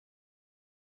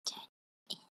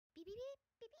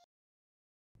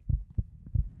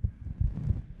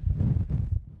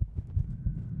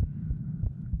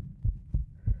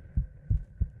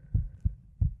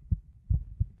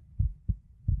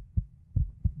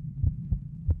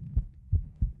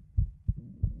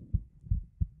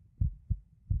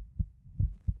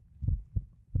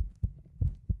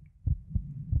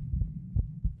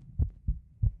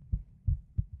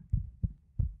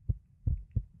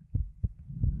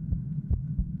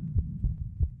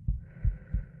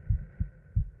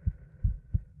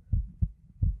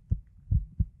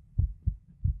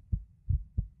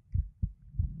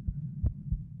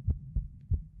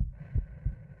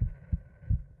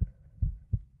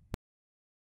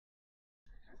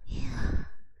 Yeah.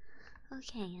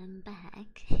 Okay, I'm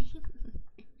back.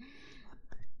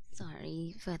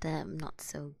 Sorry for the not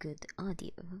so good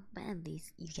audio, but at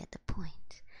least you get the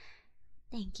point.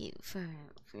 Thank you for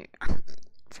for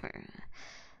for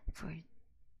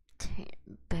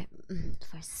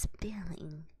for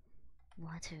spilling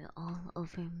water all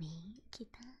over me,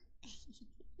 Kita.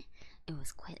 It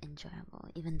was quite enjoyable,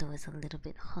 even though it's a little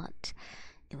bit hot.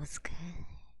 It was good.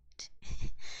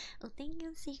 Oh, thank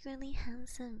you, secretly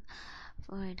handsome,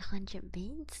 for 100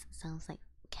 bits. Sounds like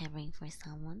caring for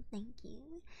someone. Thank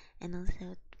you. And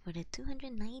also for the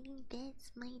 290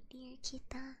 bits, my dear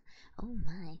Kita. Oh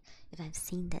my, if I've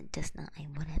seen that just now, I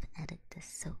would have added the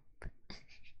soap.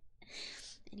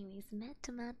 Anyways, Matt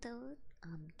Tomato,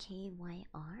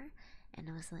 KYR, and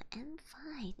also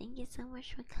M5. Thank you so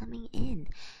much for coming in.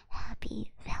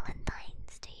 Happy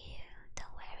Valentines to you.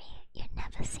 Don't worry, you're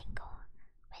never single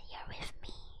when you're with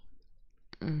me.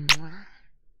 Mwah.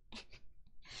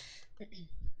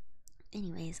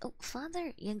 Anyways, oh,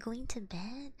 Father, you're going to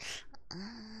bed?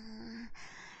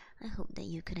 I hope that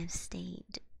you could have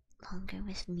stayed longer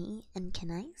with me. And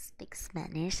can I speak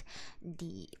Spanish?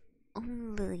 The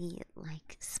only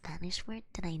like Spanish word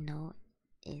that I know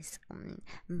is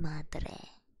madre.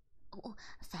 Oh,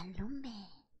 Salome,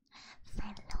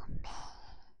 Salome,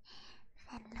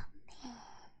 Salome.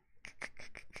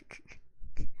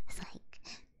 It's like,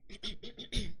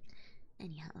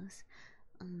 anyhows,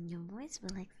 your voice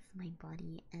relaxes my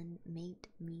body and made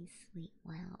me sleep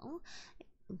well. Oh,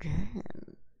 good.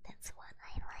 That's what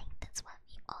I like. That's what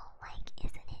we all like,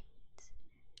 isn't it?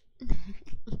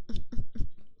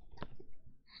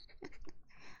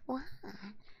 What?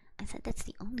 I said that's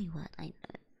the only word I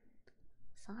know.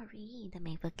 Sorry, the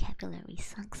my vocabulary vocabulary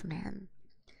sucks, man.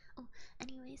 Oh,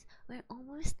 anyways, we're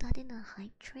almost starting a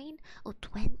hype train. Oh,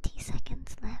 20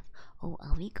 seconds left. Oh,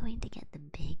 are we going to get the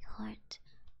big heart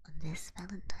on this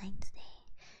Valentine's Day?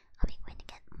 Are we going to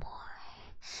get more?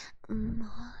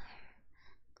 More?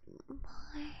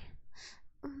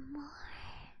 Or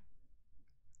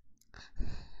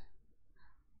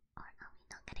are we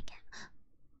not gonna get...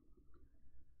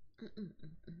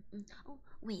 Oh,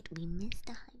 wait, we missed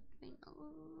the hype train.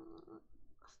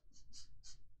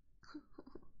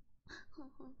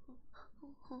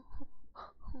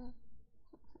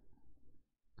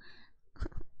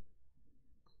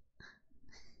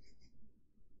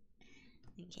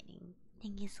 I'm kidding.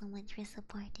 Thank you so much for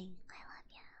supporting. I love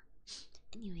ya.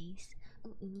 Anyways,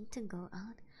 oh, we need to go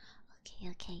out.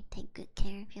 Okay, take good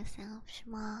care of yourself,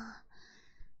 Shma.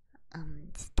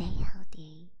 Stay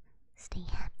healthy, stay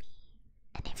happy,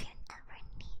 and if you ever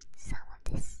need some of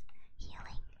this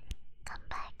healing, come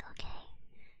back, okay?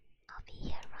 I'll be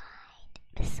here right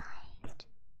beside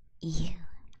you.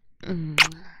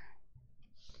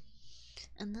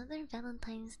 Another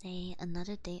Valentine's Day,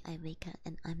 another day I wake up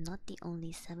and I'm not the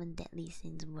only 7 deadly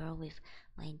sins world with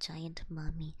my giant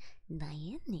mommy,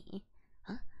 Diane.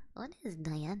 Huh? What is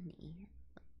Diane?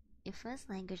 Your first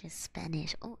language is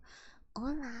Spanish. Oh,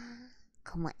 hola,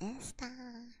 ¿cómo está?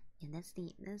 Yeah, that's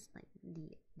like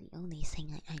the only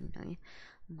thing I know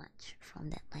much from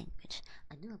that language.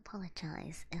 I do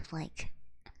apologize if like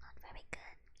I'm not very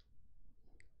good.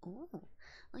 Oh,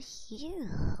 you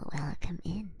welcome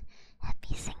in.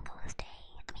 Happy Singles Day.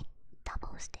 I mean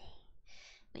Doubles Day.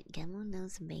 Wait, Gemo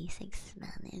knows basic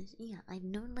Spanish. Yeah, I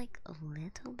know like a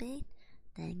little bit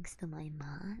thanks to my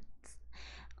mods.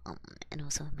 And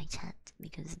also my chat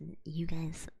because you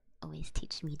guys always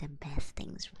teach me the best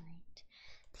things, right?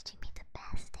 Teaching me the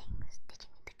best things,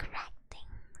 teaching me the correct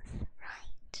things,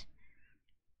 right?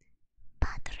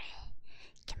 Padre,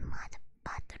 que mad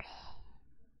padre.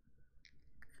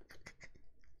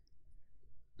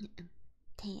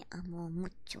 Te amo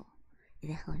mucho. Is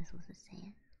that how I'm supposed to say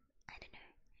it? I don't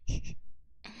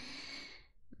know.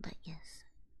 But yes,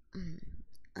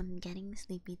 I'm getting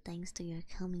sleepy thanks to your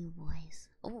calming voice.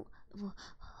 Oh,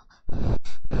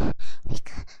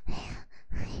 wake up.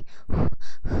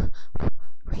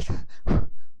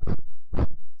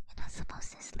 You're not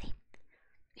supposed to sleep.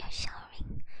 We are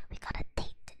showering. We got a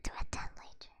date to attend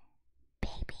later.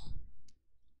 Baby.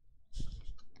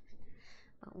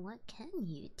 But what can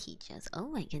you teach us?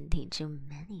 Oh, I can teach you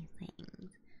many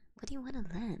things. What do you want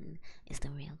to learn? Is the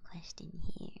real question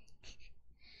here.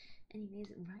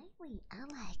 Anyways, Riley,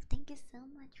 Alec, thank you so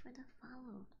much for the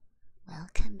follow.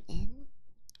 Welcome in.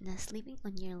 Now, sleeping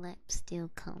on your lap still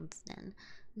counts then?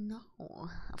 No,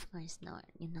 of course not.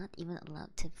 You're not even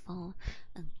allowed to fall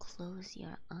and close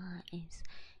your eyes.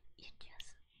 You're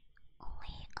just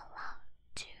only allowed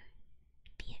to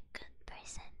be a good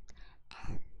person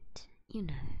and, you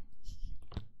know,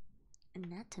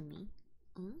 anatomy.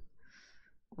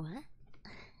 What?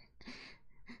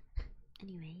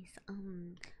 Anyways,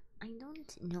 I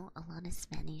don't know a lot of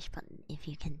Spanish, but if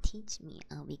you can teach me,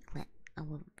 I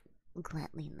will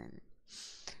gladly learn.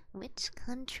 Which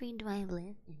country do I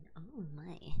live in? Oh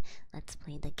my, let's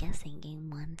play the guessing game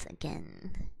once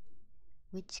again.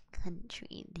 Which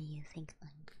country do you think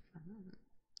I'm from?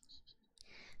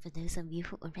 For those of you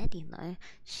who already know,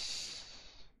 shh,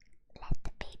 let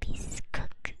the babies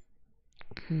cook.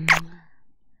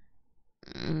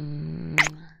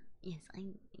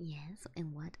 Yes,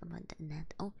 and what about the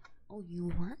anatomy? Oh, you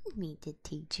want me to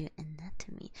teach you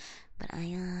anatomy, but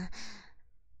I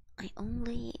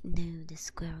only know the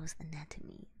squirrel's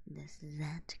anatomy. Does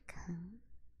that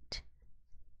count?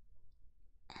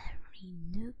 Every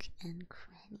nook and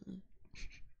cranny.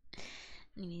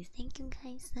 Anyways, thank you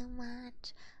guys so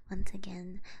much once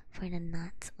again for the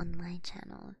nuts on my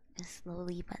channel. It's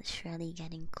slowly but surely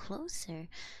getting closer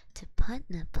to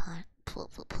partner plus.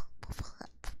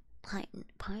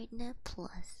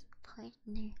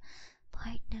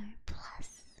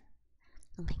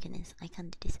 Oh my goodness, I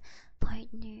can't do this.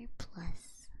 Partner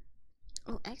plus.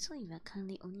 Oh, actually, we're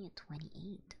currently only at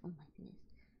 28. Oh my goodness.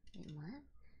 Wait, what?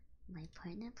 My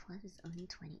partner plus is only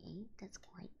 28? That's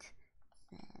quite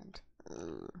sad.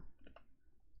 Ugh.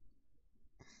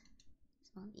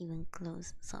 It's not even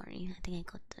close. Sorry, I think I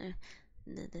got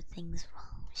the things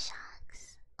wrong.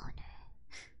 Shucks. Oh no.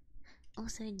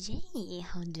 Also, Jay,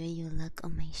 how do you look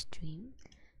on my stream?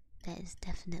 That is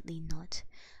definitely not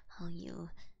how you're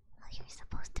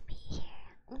supposed to be here.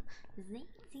 Oh,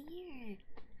 Zane's here.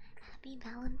 Happy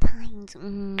Valentine's.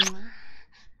 Mwah.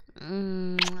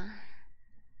 Mwah.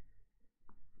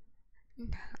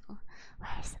 Now,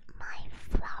 where's my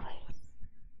flowers?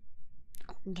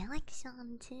 Oh,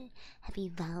 Galaxion too. Happy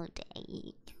Val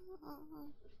Day.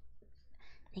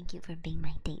 Thank you for being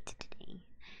my date today.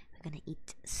 We're gonna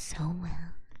eat so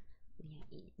well.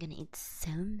 We're gonna eat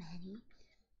so many.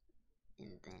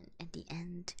 And then at the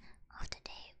end of the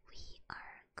day, we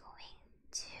are going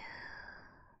to.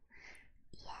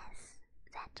 Yes,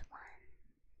 that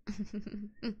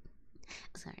one.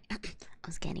 Sorry, I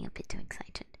was getting a bit too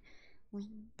excited.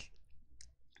 Wink.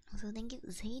 Also, thank you,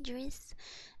 Zadris,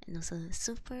 and also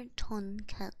Super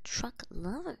Tonkat Truck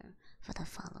Lover for the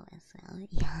follow as well.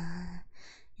 Yeah,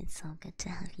 it's so good to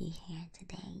have you here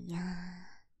today. Yeah.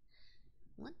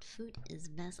 What food is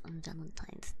best on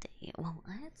Valentine's Day? Well,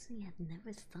 I actually have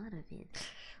never thought of it.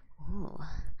 Oh,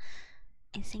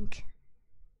 I think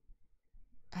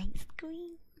ice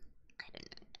cream? I don't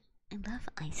know. I love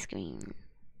ice cream.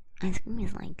 Ice cream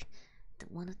is like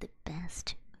one of the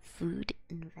best food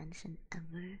invention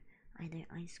ever. Either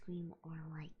ice cream or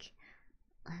like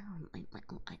I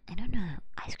don't know.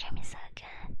 Ice cream is so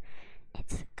good.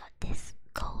 It's got this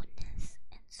coldness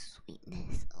and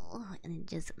sweetness. Oh, and it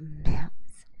just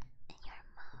melts in your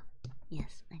mouth.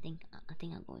 Yes, I think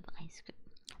I'll go with ice cream.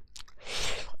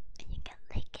 And you can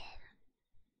lick it.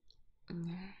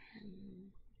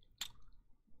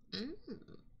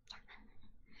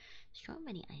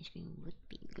 Strawberry ice cream would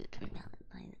be good for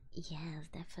Valentine's. Yes,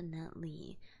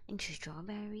 definitely. And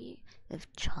strawberry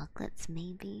with chocolates,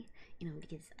 maybe. You know,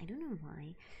 because I don't know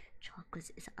why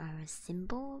chocolates is our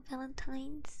symbol of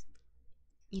Valentine's.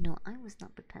 You know, I was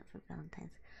not prepared for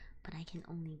Valentine's, but I can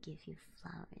only give you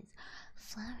flowers.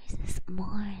 Flowers is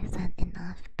more than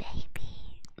enough,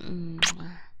 baby.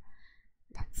 Mwah.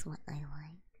 That's what I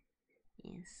like.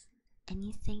 Yes.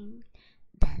 Anything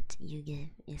that you give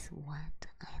is what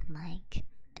I like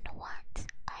and what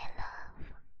I love.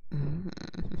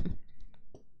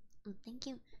 Thank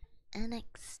you,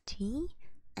 NXT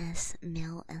as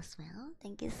Mel as well.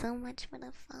 Thank you so much for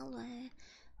the follow.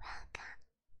 Welcome,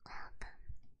 welcome,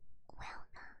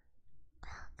 welcome,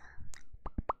 welcome.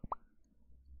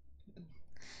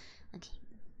 Okay.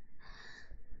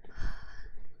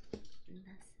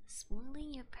 Does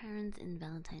spoiling your parents in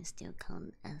Valentine's still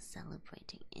count as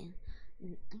celebrating it?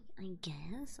 I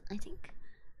guess. I think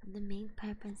the main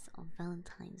purpose of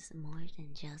Valentine's, more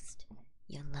than just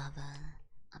your lover,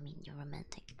 your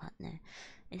romantic partner,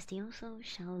 is to also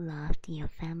show love to your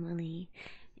family,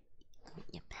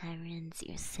 your parents,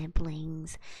 your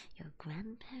siblings, your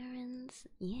grandparents.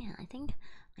 Yeah, I think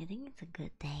it's a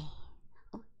good day.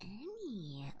 Oh,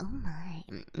 Annie! Oh my!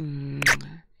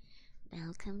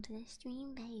 Welcome to the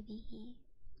stream, baby.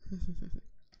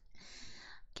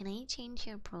 Can I change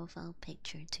your profile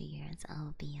picture to yours?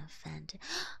 I'll be a fan.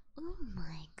 Oh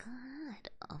my god!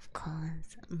 Of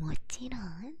course,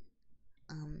 모찌런.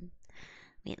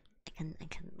 Wait, I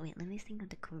can wait. Let me think of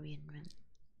the Korean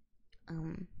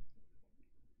one.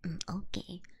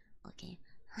 Okay, okay.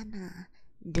 하나,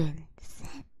 둘,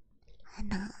 셋.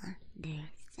 하나, 둘,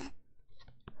 셋.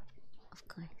 Of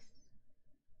course.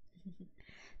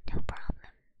 No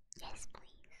problem. Yes,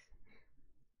 please.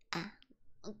 Ah,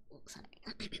 sorry.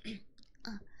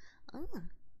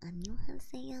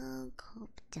 안녕하세요,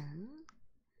 곱장.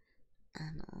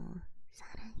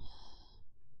 사랑해.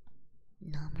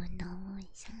 너무너무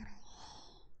사랑해.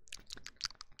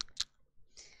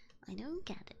 I don't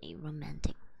get a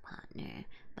romantic partner,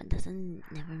 but doesn't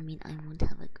never mean I won't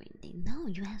have a great day. No,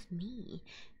 you have me.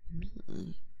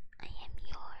 Me. I am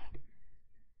your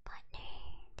partner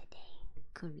today.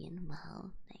 Korean,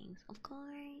 wow, thanks. Of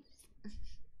course.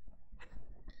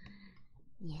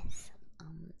 Yes.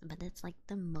 But that's like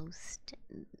the most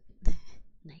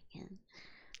I can.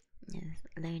 Yes,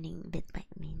 learning bit by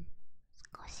bit.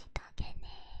 少しだけね.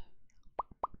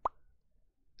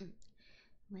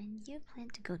 When you plan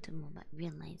to go to mall but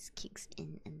realize kicks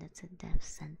in and that's a death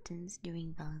sentence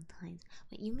during Valentine's.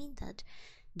 Wait, you mean that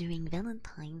during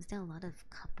Valentine's there are a lot of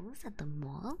couples at the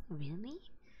mall? Really?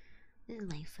 This is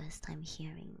my first time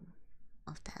hearing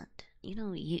of that. You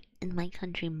know, in my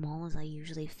country, malls are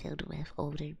usually filled with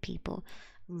older people.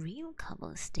 Real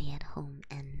couples stay at home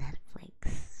and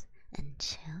Netflix and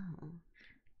chill.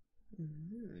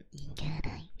 You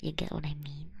get what I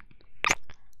mean?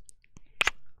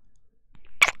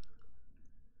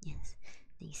 Yes,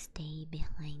 they stay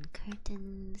behind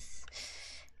curtains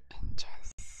and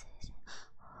just yes.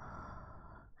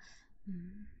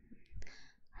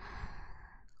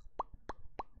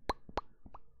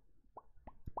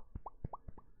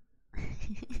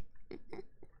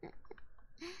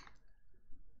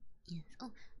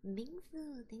 Oh,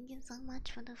 Bingsu, thank you so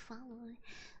much for the follow.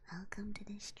 Welcome to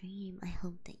the stream. I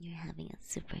hope that you're having a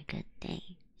super good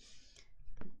day.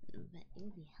 but it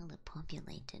would be hella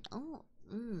populated. Oh,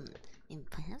 and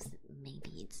perhaps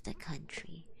maybe it's the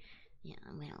country. Yeah,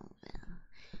 well.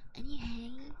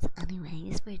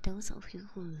 Anyways, for those of you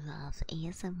who love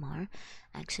ASMR,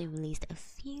 I actually released a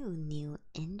few new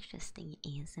interesting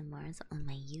ASMRs on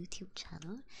my YouTube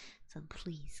channel, so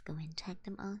please go and check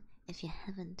them out if you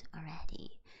haven't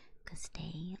already, because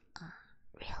they are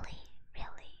really,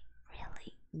 really,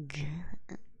 really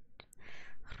good.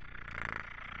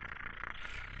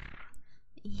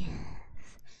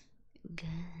 Yes,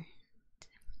 good.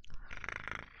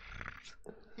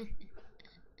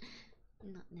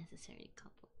 Not necessarily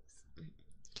couples.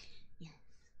 Yes.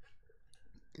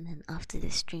 And then after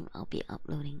the stream, I'll be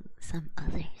uploading some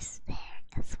others there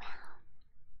as well.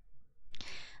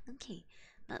 Okay,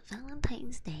 but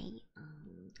Valentine's Day,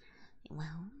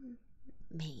 well,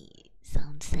 may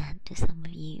sound sad to some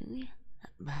of you,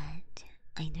 but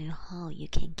I know how you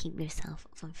can keep yourself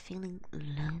from feeling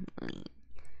lonely.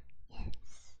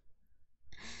 Yes.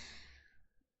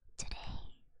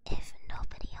 Today, if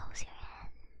nobody holds your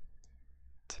hand,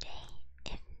 today,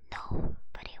 if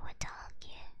nobody would hug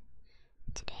you,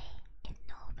 today, if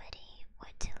nobody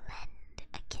were to lend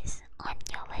a kiss on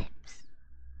your lips,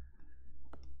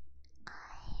 I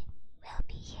will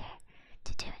be here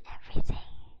to do everything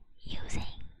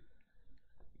using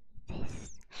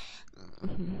this.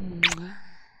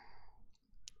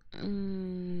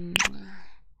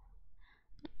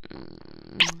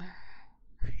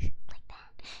 Like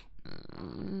that.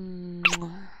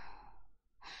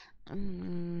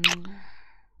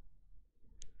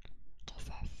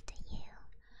 Kisses to you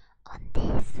on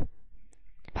this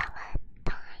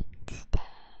Valentine's Day.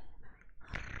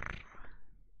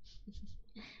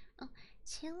 Oh,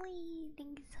 Chili,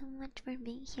 thank you so much for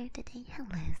being here today.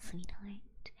 Hello,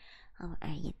 sweetheart. How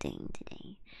are you doing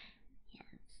today?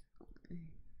 Yes.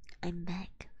 I'm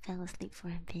back. Fell asleep for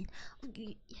a bit.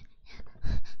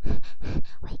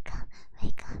 Wake up,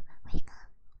 wake up, wake up.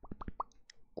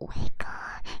 Wake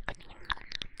up.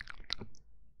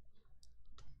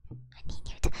 I need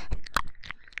you to.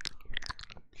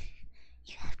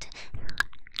 You have to.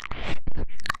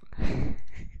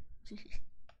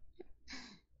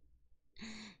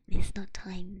 It's not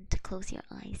time to close your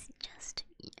eyes just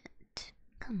yet.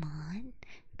 Come on,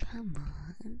 come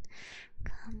on,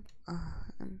 come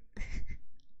on.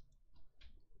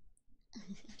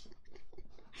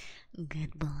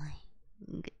 Goodbye.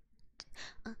 Good.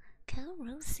 Cal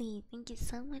Rosie, thank you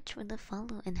so much for the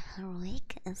follow, and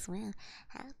Heroic as well.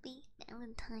 Happy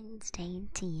Valentine's Day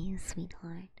to you,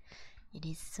 sweetheart. It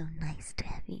is so nice to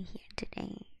have you here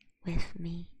today with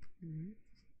me.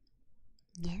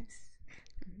 Yes.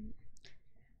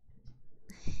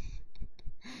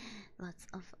 Lots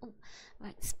of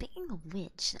right. Speaking of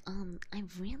which,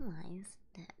 I've realized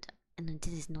that, and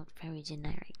this is not very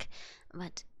generic,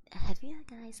 but have you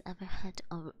guys ever had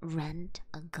a rent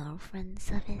a girlfriend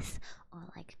service or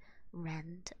like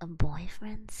rent a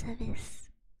boyfriend service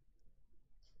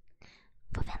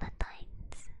for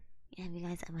Valentine's? Have you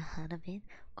guys ever heard of it,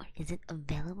 or is it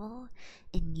available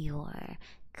in your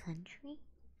country?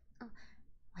 Oh,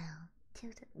 well,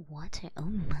 Tilted Water. Oh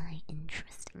my,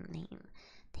 interesting name.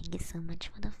 Thank you so much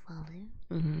for the follow.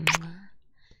 And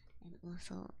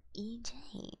also EJ.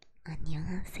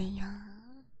 안녕하세요.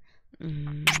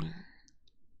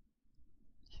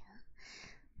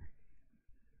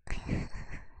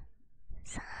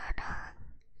 사랑,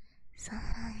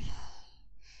 사랑해,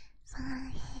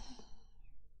 사랑해.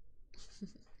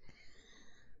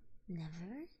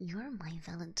 Never? You're my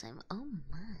Valentine. Oh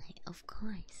my, of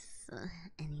course.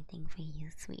 Anything for you,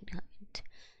 sweetheart.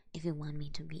 If you want me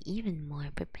to be even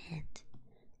more prepared,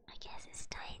 I guess it's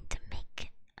time to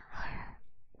make her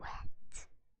wet.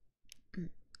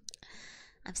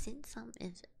 I've seen some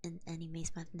in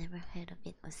animes, but I've never heard of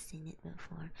it or seen it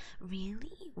before.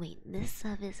 Really? Wait, this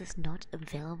service is not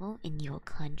available in your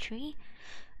country?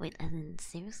 Wait, as in,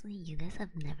 seriously, you guys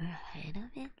have never heard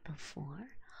of it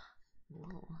before?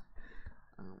 Whoa.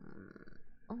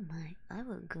 Oh my, I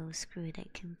will go screw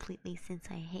that completely since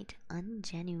I hate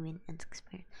ungenuine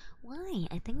experience. Why?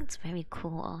 I think it's very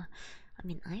cool. I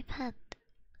mean, I've had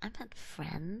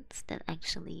friends that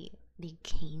actually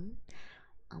became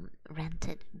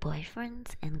rented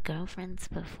boyfriends and girlfriends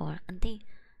before, and they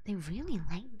really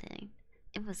liked it.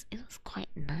 It was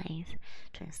quite nice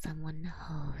to have someone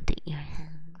hold your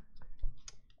hand,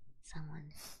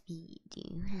 someone feed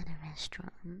you at a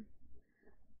restaurant.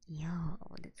 Yo,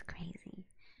 that's crazy.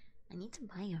 I need to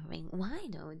buy a ring. Why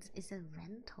though? It's a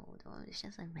rental though. It's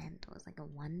just a rental. It's like a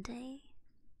 1 day.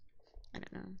 I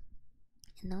don't know.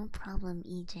 No problem,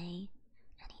 EJ.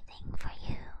 Anything for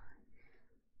you.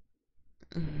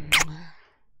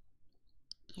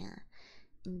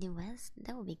 in the West,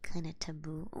 that would be kind of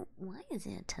taboo. Oh, why is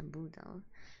it a taboo though?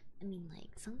 I mean, like,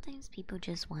 sometimes people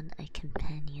just want a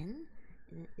companion.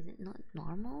 Is it not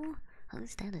normal? How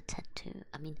is that a tattoo?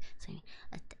 I mean, sorry,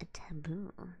 a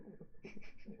taboo.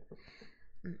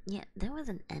 Yeah, there was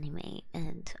an anime,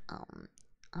 and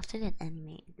after that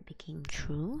anime, it became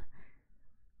true.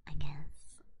 I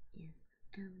guess. Yes.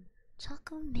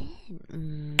 Choco Man.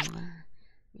 Mwah.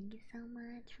 Thank you so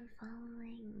much for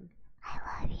following. I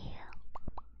love you.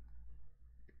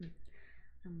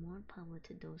 And more power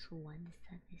to those who want the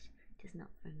service, just not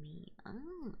for me.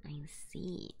 Oh, I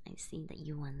see. I see that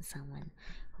you want someone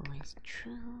who is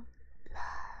true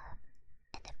love.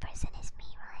 And the person is me,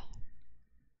 right?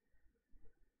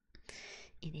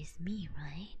 It is me,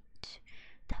 right?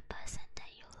 The person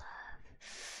that you love.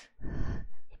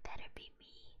 It better be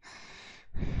me.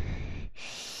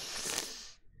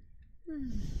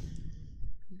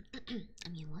 I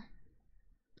mean, what?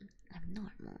 I'm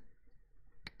normal.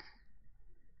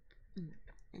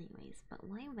 Anyways, but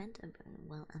why rent a bird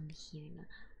while I'm here now?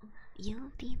 Oh,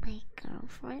 you'll be my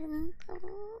girlfriend?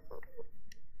 Oh,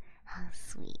 how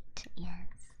sweet.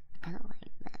 Yes, I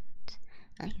like that.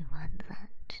 I want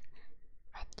that.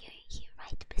 When you're here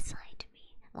right beside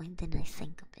me. Why didn't I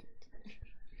think of it?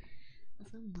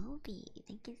 Also, Moby,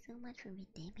 thank you so much for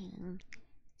redeeming.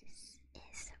 This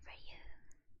is for you.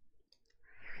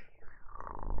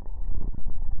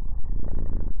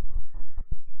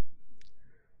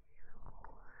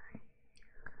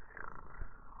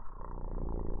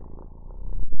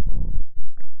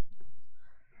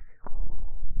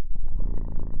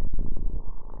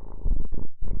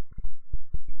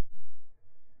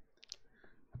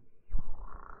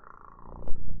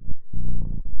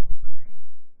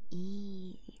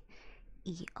 I,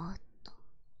 Ioto,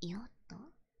 Ioto,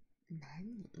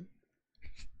 Nani?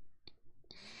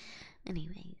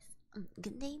 Anyways,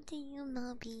 good day to you,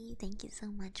 Nobby. Thank you so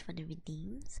much for the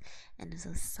redeems. And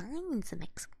also, Signs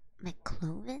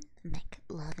McLovin,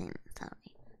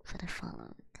 sorry, for the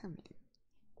follow. Come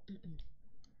in.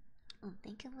 Oh,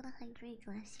 thank you for the hydrate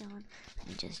glacion. Let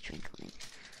me just drink a little.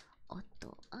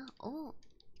 Otto. Ah, oh,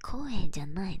 声じゃ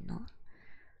ないの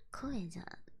声じゃ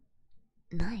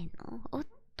ないのオッ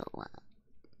トは、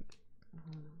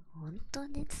本当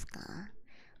ですか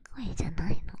声じゃな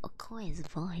いの 声 is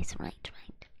voice, right,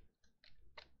 right.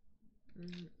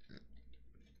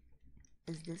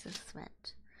 Is this a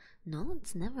threat? No,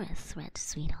 it's never a threat,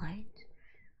 sweetheart.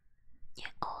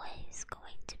 You're always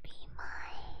going to be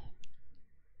mine.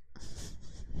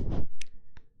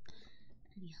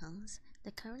 Anyhow,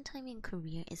 the current time in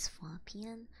Korea is 4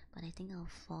 p.m., but I think I'll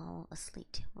fall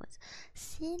asleep towards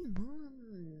Sin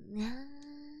Moon.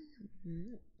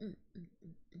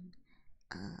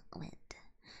 Wait.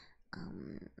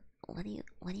 What do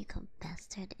you call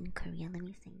bastard in Korean? Let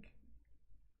me think.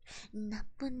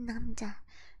 나쁜 남자,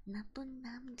 나쁜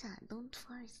남자. Don't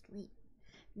fall asleep.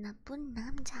 나쁜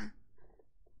남자,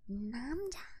 나쁜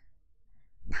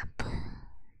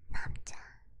남자.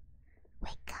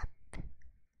 Wake up.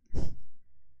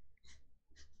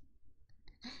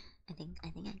 I think I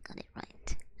got it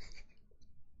right.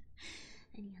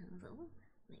 Anyhow, so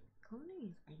like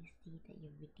corners, I see that you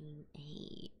redeemed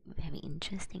a very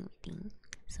interesting redeem.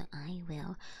 So I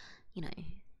will,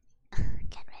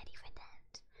 get ready for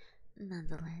that.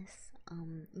 Nonetheless,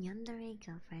 yandere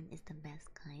girlfriend is the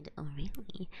best kind. Oh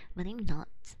really? But I'm not,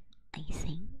 I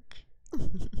think.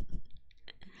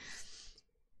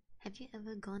 Have you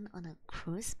ever gone on a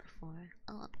cruise before?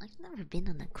 Oh, I've never been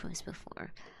on a cruise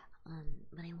before.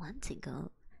 But I want to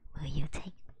go. Will you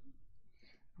take me?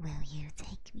 Will you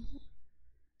take me?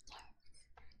 Yes,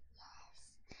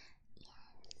 yes, yes.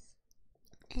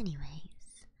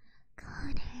 Anyways,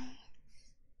 Connors.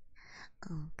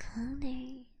 Oh,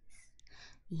 Connors.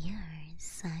 You're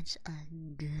such a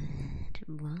good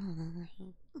boy.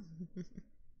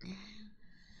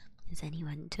 Has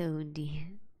anyone told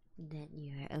you that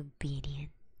you're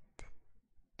obedient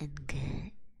and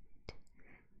good?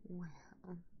 Well,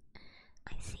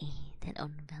 I see that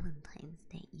on Valentine's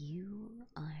Day you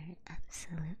are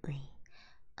absolutely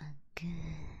a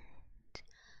good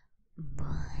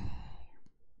boy.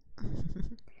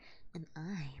 And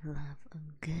I love a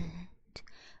good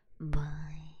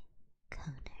boy,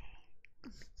 Connor.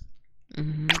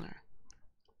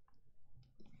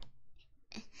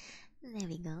 There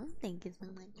we go. Thank you so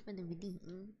much for the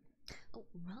redeem. Oh,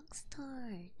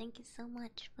 Rockstar, thank you so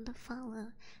much for the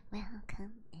follow.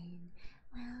 Welcome in.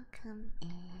 Welcome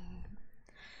in.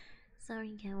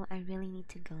 Sorry, girl, I really need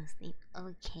to go sleep.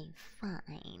 Okay,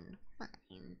 fine.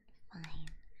 Fine. Fine.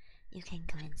 You can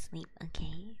go and sleep,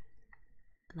 okay?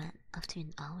 But after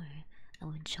an hour, I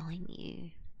will join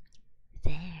you.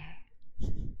 there.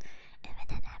 And when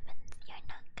that happens, you're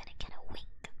not gonna get a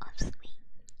wink of sleep.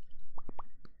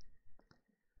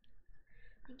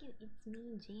 Thank you, it's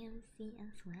me, JMC,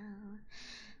 as well.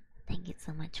 Thank you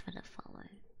so much for the follow.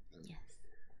 Yes,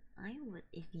 I would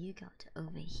if you got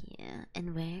over here.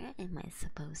 And where am I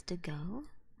supposed to go?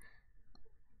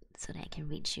 So that I can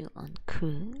reach you on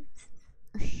cruise?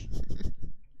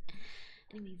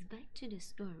 Anyways, back to the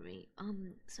story.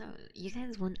 So you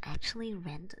guys won't actually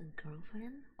rent a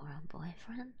girlfriend or a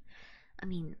boyfriend? I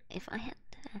mean, if I had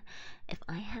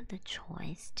the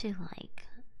choice to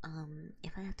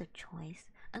if I had the choice,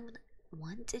 I would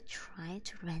want to try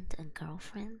to rent a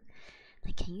girlfriend.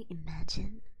 Like, can you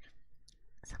imagine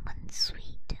someone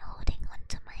sweet holding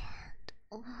onto my hand?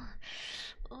 Oh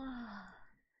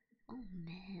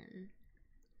man,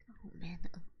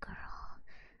 a girl,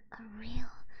 a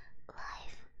real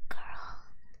life girl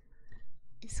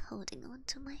is holding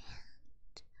onto my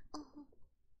hand. Oh,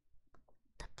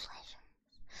 the pleasure.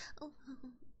 Oh,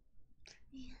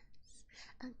 yes,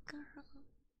 a girl.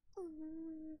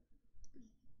 Mm.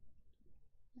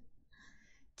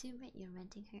 Too bad you're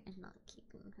renting her and not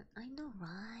keeping her. I know,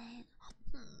 right?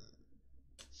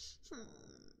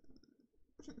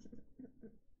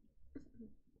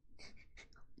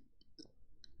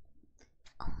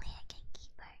 Only I can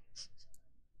keep her.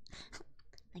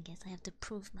 I guess I have to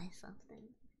prove myself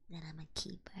then that I'm a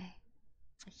keeper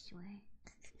for sure.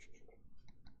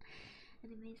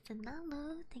 Anyways,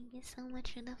 Nalo, thank you so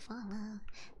much for the follow.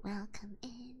 Welcome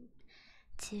in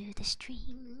to the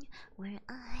stream where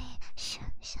I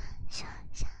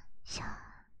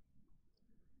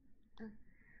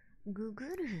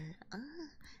Guguru.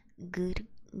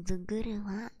 Guguru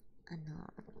は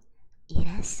い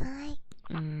らっしゃい。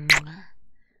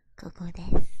ここで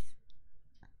す。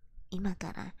今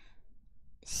から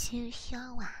シャ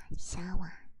ワー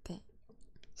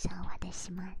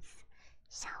します。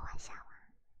シャワー。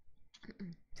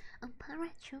Oh,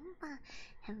 Paratroopa,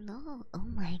 hello. Oh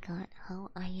my god,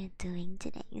 how are you doing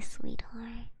today,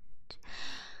 sweetheart?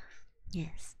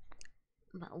 Yes,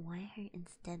 but why her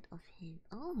instead of him?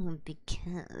 Oh,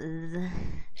 because...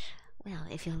 Well,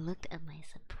 if you looked at my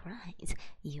surprise,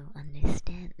 you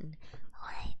understand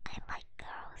why I like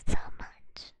girls so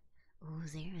much. Oh,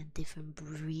 they're a different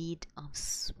breed of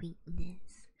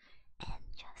sweetness and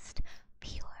just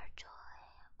pure joy.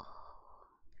 Oh,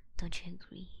 don't you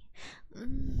agree?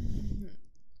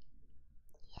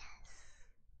 Yes.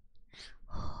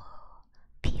 Oh,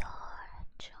 pure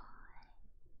joy.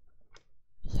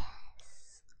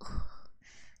 Yes. Oh,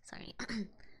 sorry.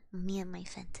 Me and my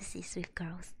fantasies with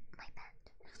girls. My bad.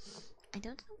 I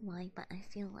don't know why, but I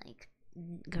feel like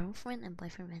girlfriend and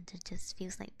boyfriend rented just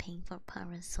feels like paying for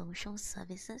parasocial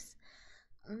services.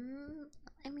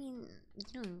 I mean,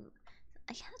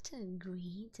 I have to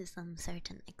agree to some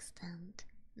certain extent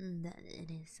that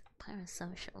it is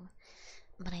parasocial,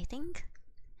 but I think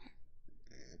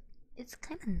it's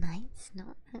kind of nice,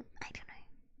 no? I don't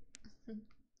know.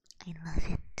 I love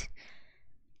it.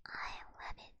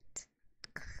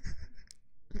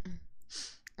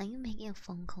 Are you making a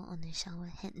phone call on the shower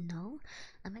head? No,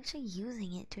 I'm actually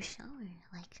using it to shower.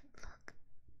 Like, look.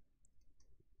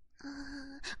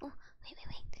 Oh, wait.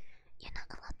 You're not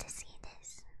allowed to see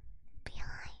this.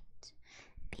 Behind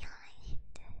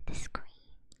the screen.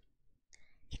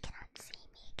 You cannot see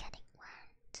me getting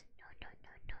wet.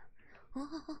 No.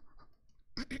 Oh,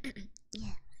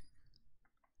 yes.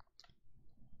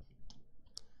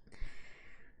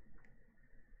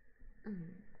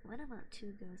 What about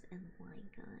two girls and one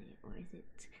guy? Or is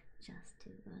it just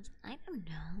two girls? I don't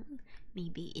know.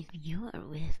 Maybe if you are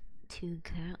with two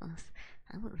girls,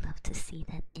 I would love to see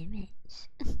that image.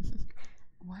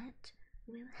 What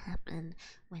will happen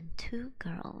when two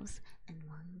girls and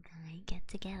one guy get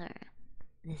together?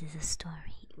 This is a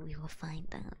story we will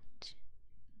find out.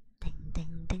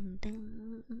 Ding.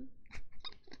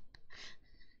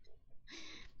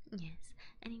 Yes.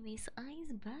 Anyways,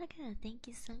 Ice Burger, thank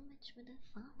you so much for the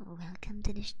follow. Welcome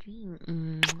to the stream.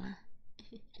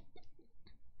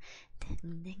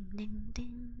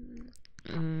 Ding.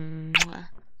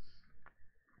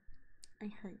 I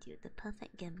heard you, the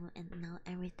perfect Gemuyo, and now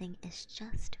everything is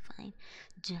just fine.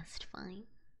 Just fine.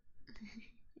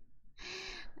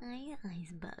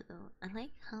 Ice Burger. I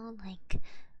like how,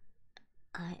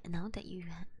 now that you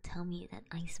tell me that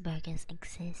ice burgers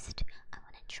exist, I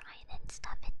want to try it and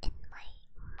stuff it in my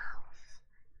mouth.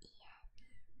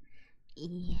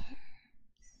 Yes.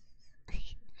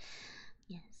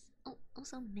 Yes. Oh,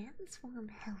 also man's form.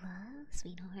 Hello,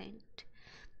 sweetheart.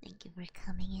 Thank you for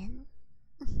coming in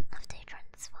after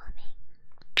transforming.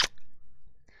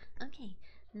 Okay,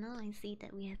 Now I see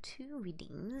that we have two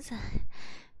redeems.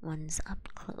 One's up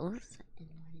close and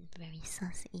one is very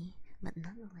sussy, but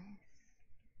nonetheless.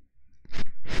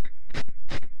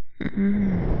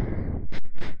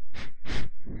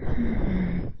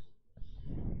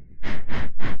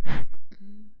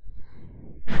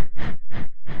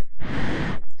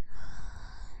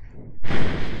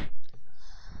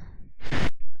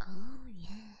 Oh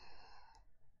yeah.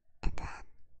 And then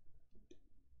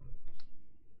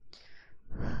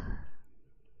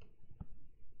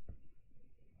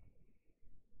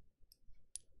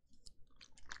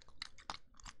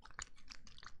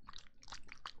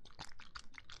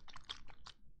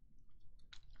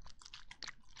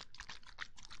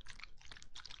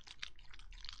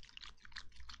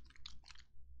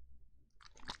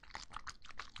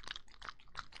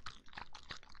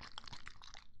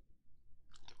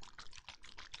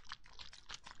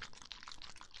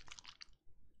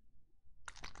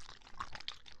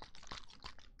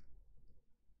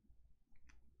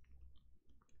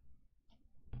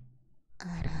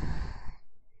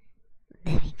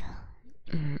there we go.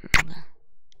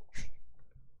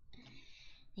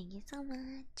 Thank you so much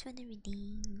for the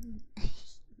redeem.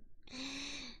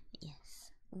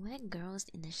 Yes, where girls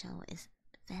in the shower is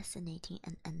fascinating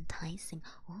and enticing.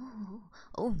 Oh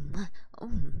my, oh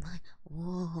my,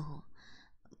 whoa,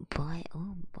 boy,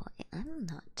 oh boy, I'm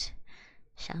not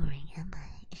showering, am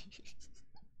I?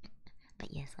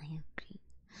 But yes, I agree.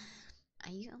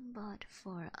 Are you on board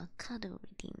for a cuddle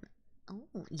redeem? Oh,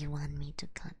 you want me to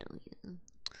cuddle you?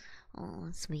 Oh,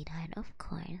 sweetheart, of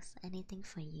course. Anything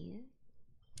for you?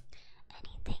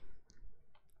 Anything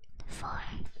for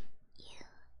you.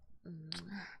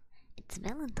 Mwah. It's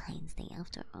Valentine's Day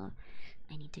after all.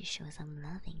 I need to show some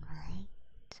loving, right?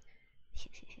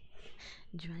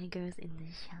 Dry girls in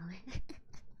the shower.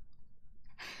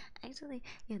 Actually,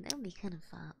 yeah, that would be kind of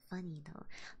funny though.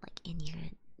 Like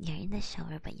you're in the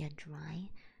shower but you're dry,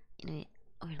 you know,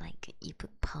 or like you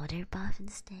put powder buff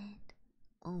instead.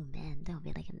 Oh man, that would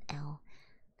be like an L,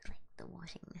 like the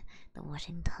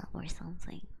washing tub or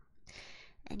something.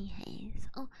 Anyways,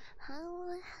 oh,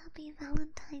 how happy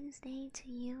Valentine's Day to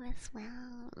you as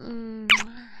well.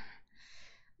 Mwah.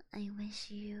 I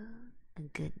wish you a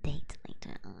good date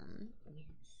later on.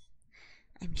 Yes,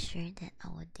 I'm sure that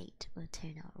our date will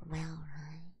turn out well,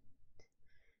 right?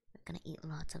 We're gonna eat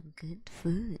lots of good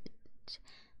food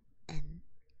and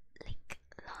like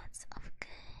lots of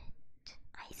good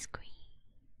ice cream.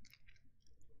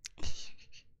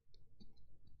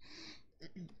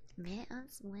 May I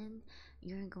ask when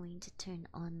you're going to turn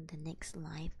on the next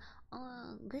live?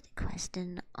 Oh, good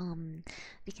question.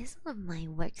 Because of my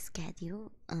work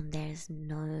schedule, there's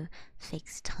no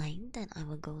fixed time that I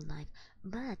will go live.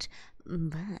 But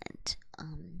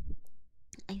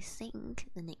I think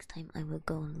the next time I will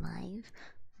go live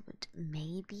would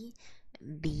maybe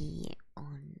be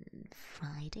on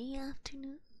Friday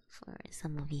afternoon for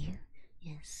some of you.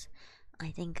 Yes, I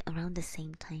think around the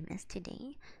same time as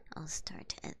today. I'll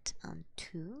start at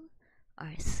 2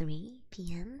 or 3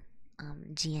 p.m.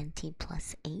 GMT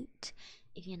plus 8.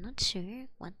 If you're not sure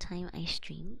what time I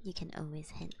stream, you can always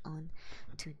head on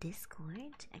to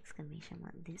Discord, exclamation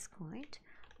mark Discord,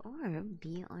 or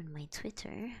be on my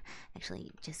Twitter.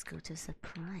 Actually, just go to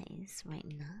surprise right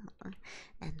now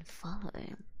and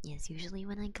follow. Yes, usually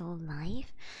when I go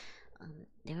live,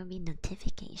 there will be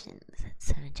notifications,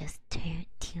 so just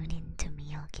tune in to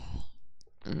me, okay?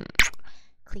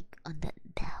 Click on that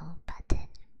bell button.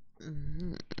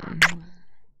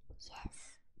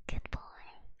 Yes, good boy.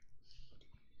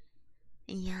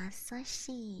 優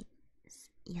しい、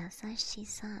優し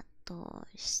さと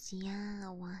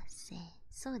幸せ。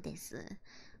そうです。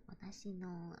私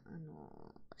の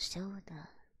shoulder.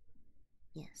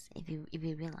 Yes, if you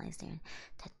realize there are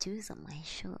tattoos on my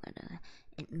shoulder,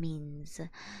 it means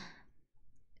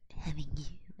having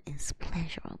you is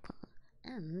pleasurable.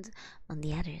 And on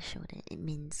the other shoulder, it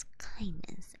means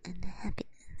kindness and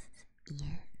happiness.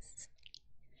 Yes.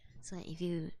 So if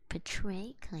you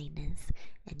portray kindness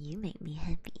and you make me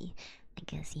happy, I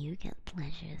guess you get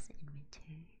pleasures in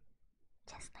return.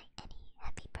 Just like any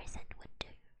happy person would do.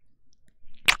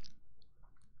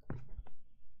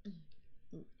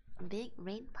 Big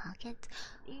raid pocket?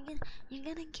 You're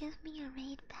gonna give me a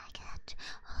raid packet?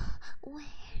 Where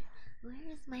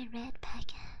is my red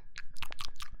packet?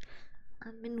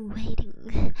 I've been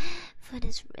waiting for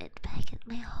this red packet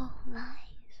my whole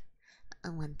life. I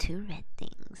want two red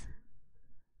things.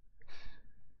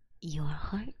 Your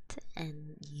heart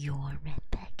and your red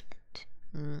packet.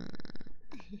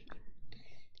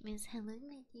 Miss Hello,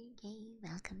 Matthew Gay,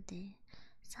 welcome to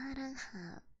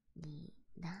사랑합니다.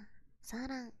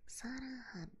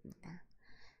 사랑합니다.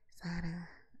 Sara,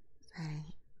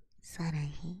 Sarahe,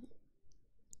 Sarahe,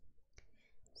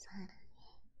 Sarahe,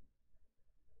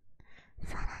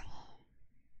 Sarahe,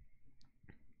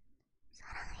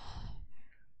 Sarahe.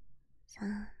 Sa.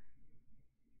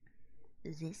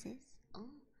 This is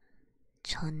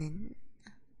저는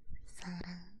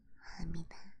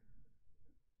사랑합니다.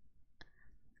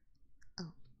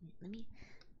 Oh, let me.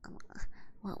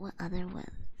 What other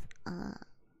words?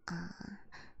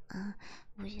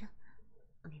 뭐야?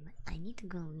 Okay, I need to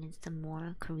go learn some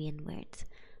more Korean words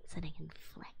so that I can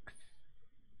flex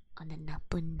on the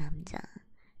나쁜 남자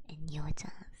and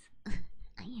여자s.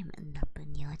 I am a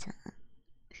나쁜 여자.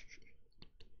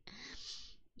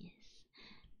 Yes.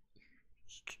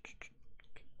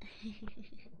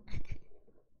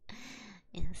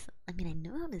 Yes, I mean I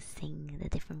know how to sing the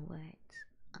different words,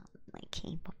 like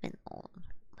K-pop and all,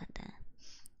 but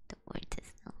the words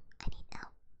is no. I need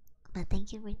help. But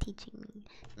thank you for teaching me.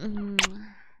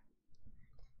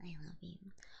 I love you.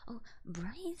 Oh,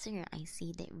 Bryzer, I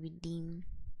see that redeem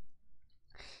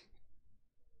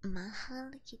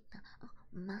mahal kita. Oh,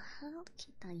 mahal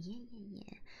kita.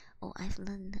 Yeah. Oh, I've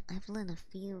learned a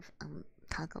few of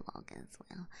Tagalog as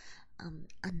well.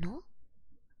 Ano,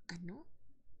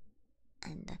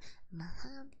 and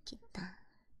mahal kita.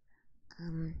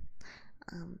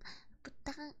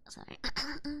 Puta. Sorry.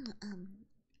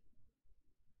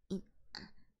 In,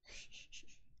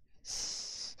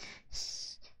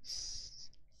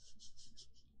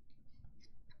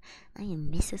 I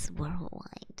am Mrs.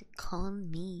 Worldwide. Call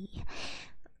me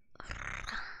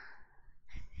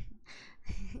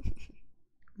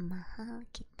mahal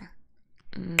kita.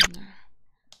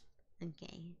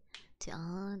 Okay, to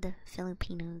all the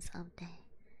Filipinos out there,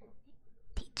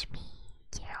 teach me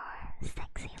your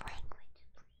sexy language,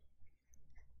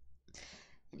 please.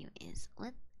 Anyways,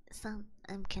 what some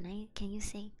can you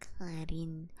say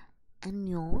Karin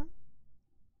Anyo?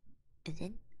 Is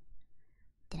it?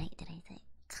 Did I say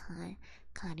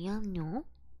Karinyo?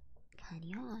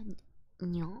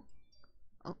 Karinyo?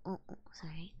 Oh,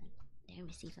 sorry. Did I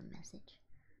receive a message?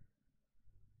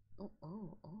 Oh.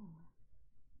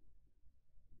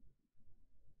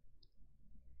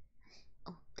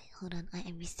 Oh, wait, hold on.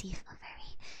 I received a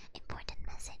very important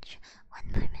message.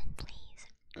 One moment, please.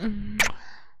 One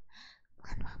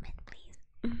moment, please.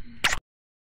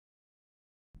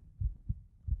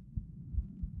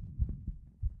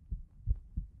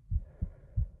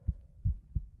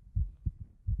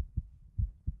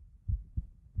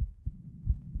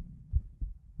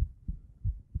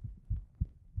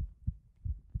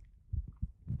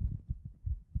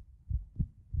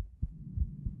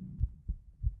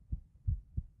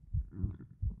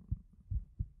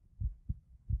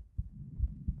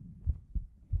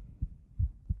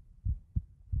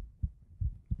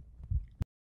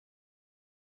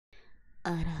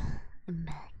 I'm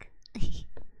back.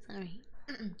 Sorry.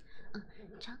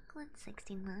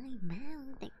 Chocolate69,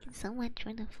 man, thank you so much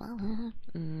for the follow.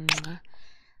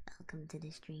 Welcome to the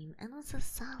stream. And also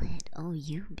Solid. Oh,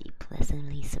 you be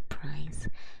pleasantly surprised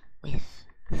with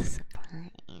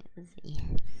surprise.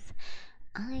 Yes.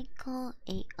 I call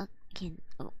a again.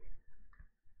 Oh.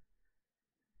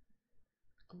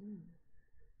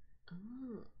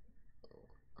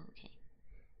 Okay.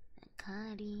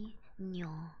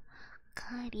 Cariño.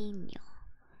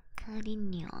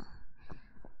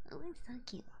 Oh, it's so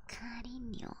cute.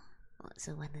 Cariño.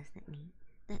 So what does that mean?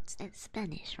 That's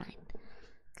Spanish, right?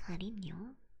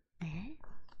 Cariño. Eh?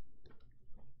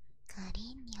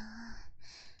 Cariño.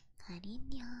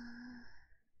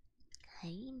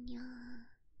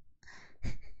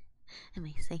 Am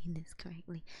I saying this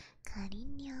correctly?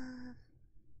 Cariño.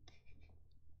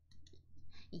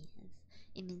 Yes,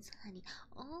 it means honey.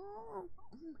 Oh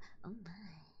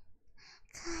my.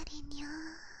 Cariño.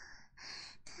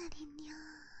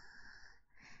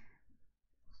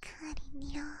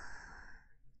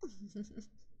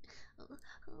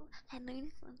 I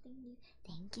learned something new.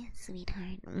 Thank you,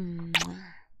 sweetheart.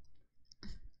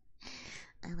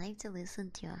 I like to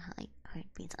listen to your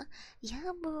heartbeats. Oh,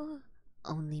 yeah, boo.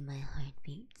 Only my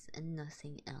heartbeats and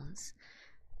nothing else.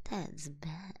 That's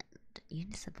bad.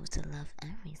 You're supposed to love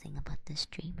everything about the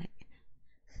streamer.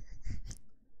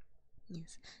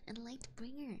 Yes, and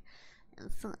Lightbringer.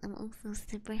 So I'm also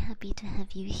super happy to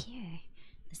have you here,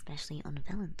 especially on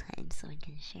Valentine's, so I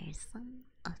can share some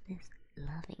of this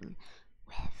loving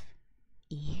with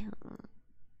you.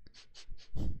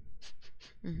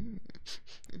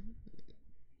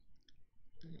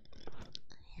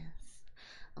 Yes.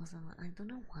 Also, I don't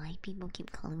know why people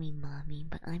keep calling me mommy,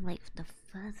 but I'm like the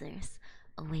furthest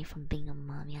away from being a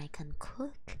mommy. I can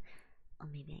cook, or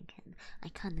maybe I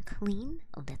can't clean.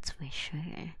 Oh, that's for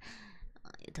sure.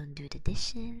 don't do the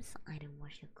dishes, I don't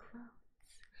wash your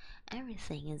clothes.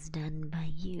 Everything is done by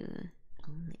you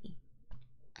only.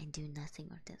 I do nothing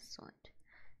of this sort.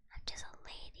 I'm just a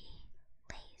lazy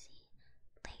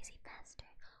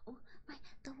bastard. Oh my,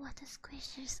 the water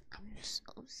squishers. I'm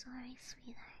so sorry,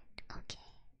 sweetheart.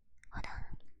 Okay, hold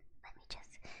on. Let me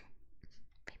just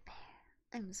prepare.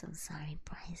 I'm so sorry,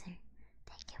 Bryzer.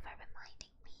 Thank you for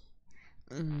reminding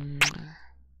me. Mwah.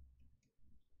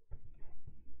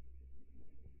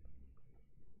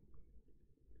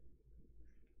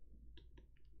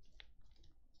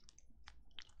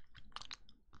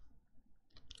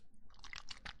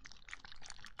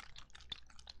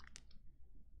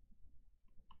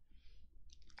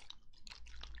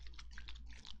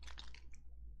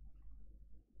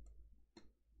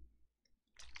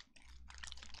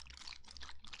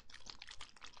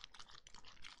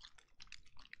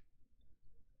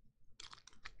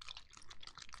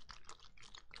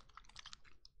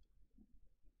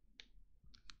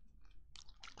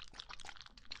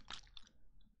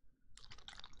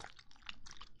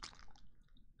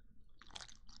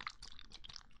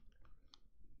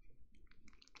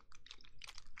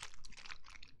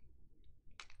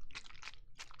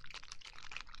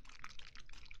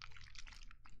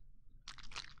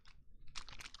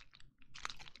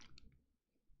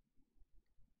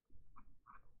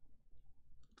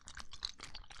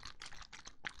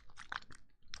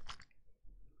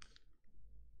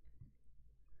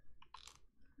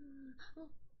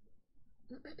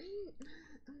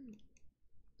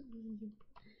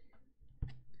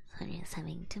 Sorry, I was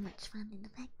having too much fun in the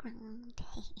background.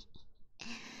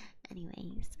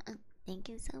 Anyways, thank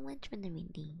you so much for the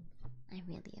reading. I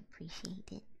really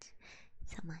appreciate it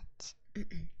so much.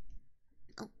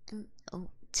 Oh,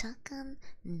 착한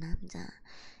남자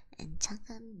and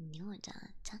착한 여자.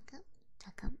 착한.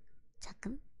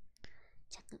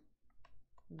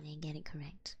 Did I get it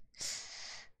correct?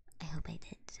 I hope I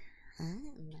did.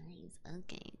 Nice.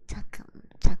 Okay, 착한.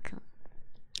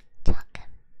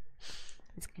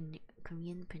 It's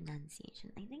Korean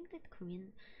pronunciation. I think that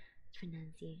Korean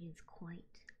pronunciation is quite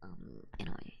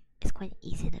it's quite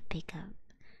easy to pick up.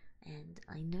 And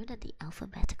I know that the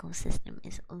alphabetical system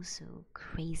is also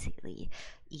crazily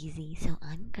easy, so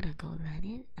I'm gonna go learn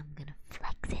it. I'm gonna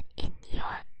flex it in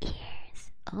your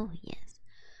ears. Oh yes.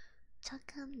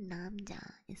 착한 남자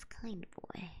is kind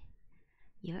boy.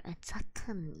 You're a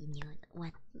착한 인연.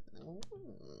 What? Oh,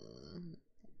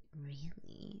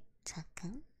 really?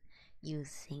 착한? You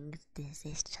think this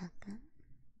is 착한?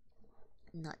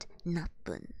 Not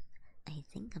나쁜. I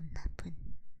think I'm 나쁜.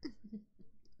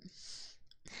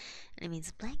 It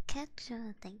means Black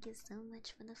Catcher. Thank you so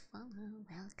much for the follow.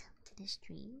 Welcome to the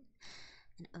stream.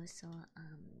 And also,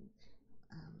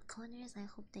 Connors, I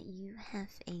hope that you have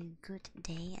a good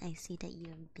day. I see that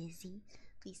you're busy.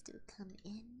 Please do come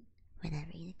in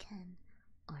whenever you can.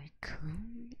 Or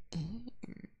come in.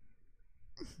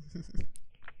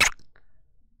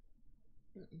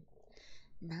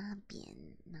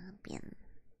 나비엔.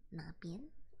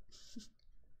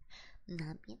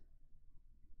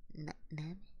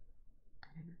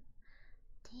 I don't know.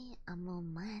 Te amo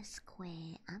más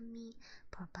que a mi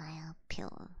propia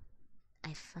piel.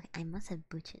 I must have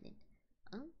butchered it.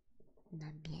 Oh,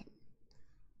 Nabian.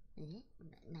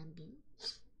 Nabian?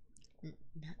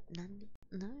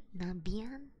 No,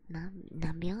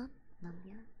 Nabian?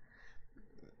 Nabian?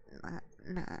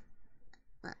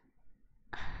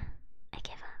 I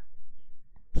give up.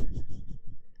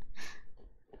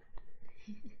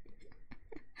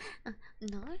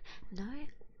 No.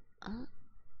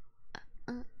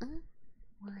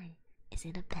 Why? Is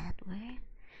it a bad word?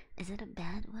 Is it a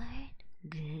bad word?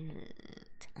 Good.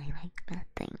 I like bad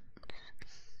things.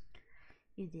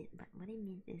 You did, but what it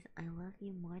means is I love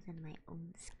you more than my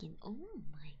own skin. Oh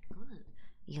my god.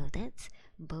 Yo, that's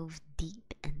both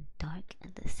deep and dark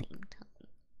at the same time.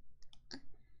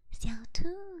 小兔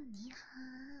你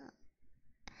好，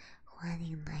欢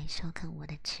迎来收看我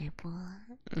的直播。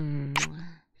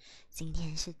今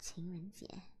天是情人节，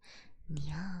你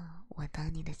要我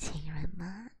当你的情人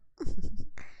吗？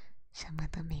什么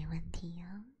都没问题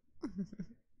哦。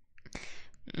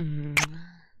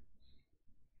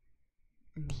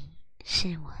你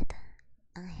是我的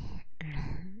爱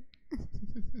人。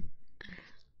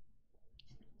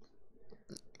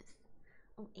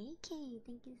Oh, AK,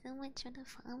 thank you so much for the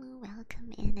follow.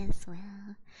 Welcome in as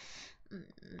well.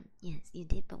 Yes, you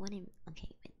did, but what?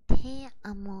 Okay, te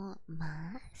amo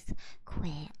más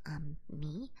que a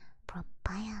mi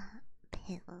propia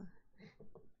piel.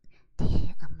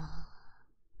 Te amo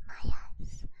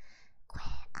más que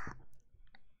a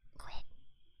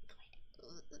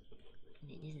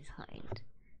This is hard.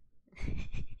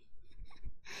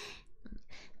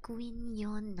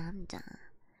 Quinyon 남자.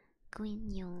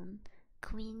 Quinyon.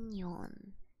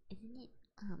 Quinyon. Isn't it?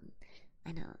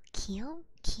 I know.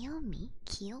 Kiyomi?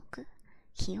 Kiyoku?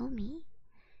 Kiyomi?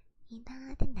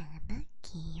 이다데 나나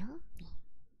Kiyomi.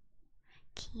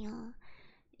 Kiyo.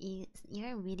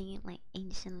 You're reading it like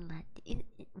ancient Latin.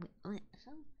 Wait,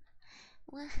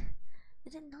 what?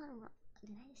 Is it not wrong?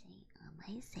 Did I say?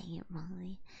 I saying it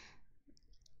wrongly.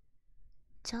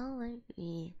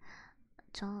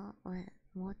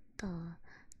 뭐또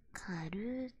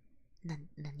가루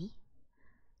何?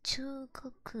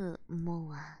 중국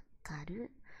뭐와 가루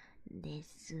で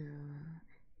す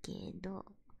けど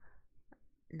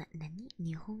何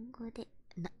日本語で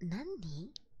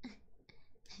何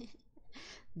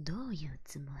どういう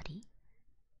つもり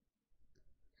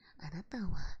あなた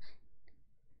は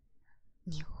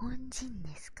日本人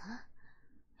ですか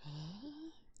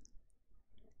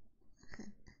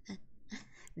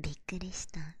びっくりし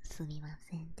た。すみま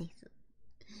せんです。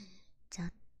ちょ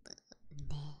っと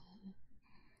ね。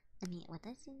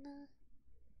私の、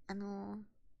なん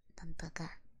とか、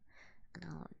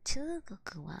中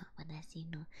国は私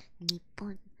の日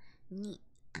本に、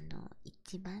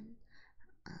一番、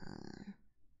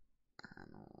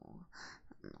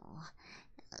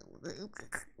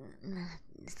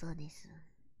そうです。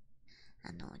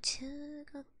中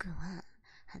国は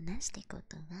話してこ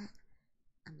とが、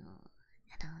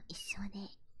一緒で、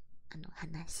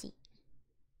話。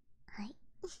はい。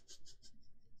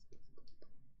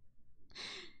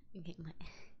Okay,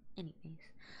 anyways,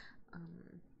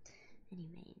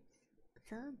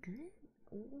 so good.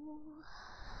 Ooh.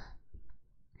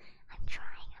 I'm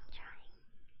trying.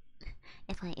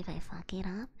 If I fuck it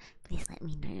up, please let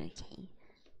me know, okay?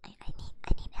 I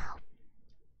need help.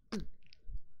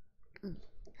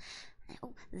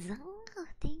 Oh, Zongo,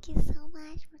 thank you so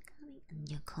much for coming. And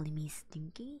you're calling me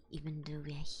stinky, even though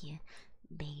we're here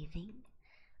bathing.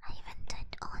 I even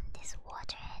turned on this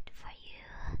water head for you.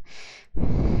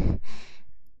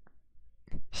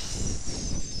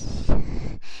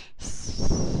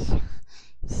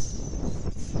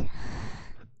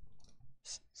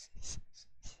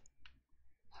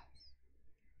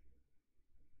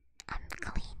 I'm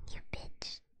clean, you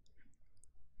bitch.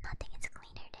 Nothing is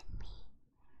cleaner than me.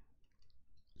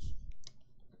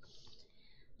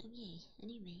 Okay,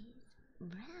 anyways,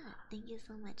 bruh, thank you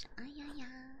so much,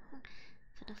 Ayaya,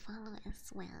 for the follow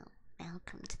as well.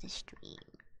 Welcome to the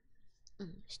stream.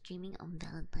 Streaming on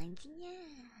Valentines,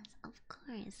 yes, of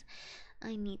course.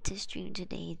 I need to stream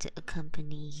today to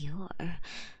accompany your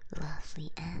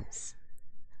lovely ass.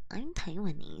 I'm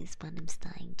Taiwanese, but I'm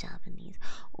studying Japanese.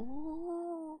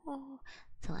 Oh,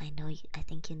 so I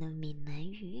think you know 闽南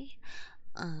语.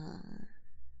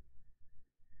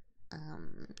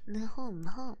 然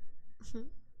后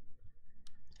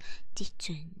基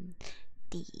准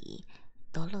的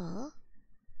多了，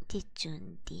基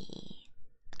准的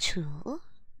厨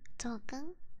做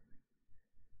工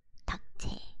读册。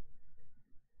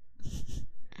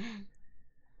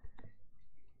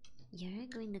You're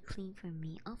going to clean for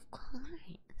me, of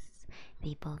course.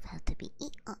 We both have to be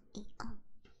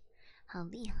好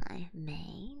厉害，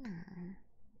没呢，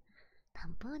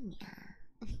淡薄呀，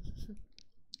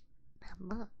淡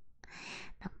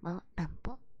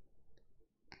薄。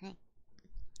哎，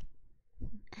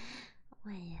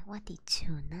喂，我的手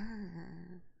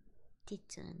呢？这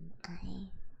阵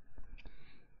哎。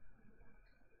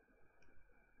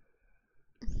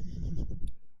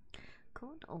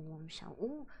Cold or warm shower?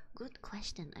 Oh, good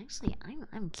question. Actually,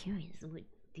 I'm curious.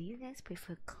 Do you guys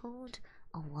prefer cold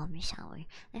or warm shower?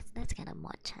 Let's get a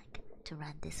mod check to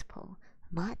run this poll.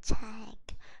 Mod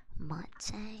check. Mod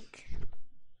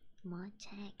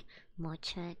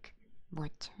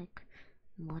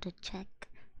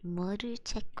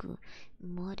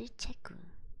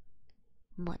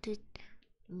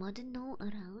no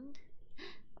around.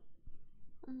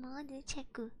 Mod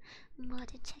check.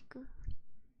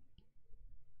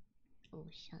 Oh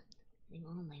shit.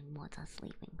 All my mods are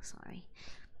sleeping, sorry.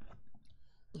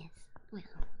 Yes, well.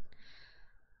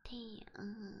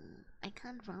 I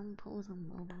can't run polls on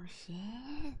mobile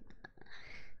shit.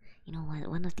 You know what?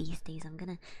 One of these days I'm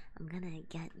gonna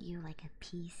get you like a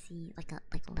PC, like a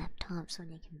laptop, so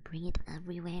that you can bring it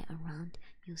everywhere around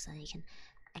you, so you can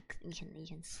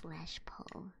slash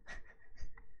poll.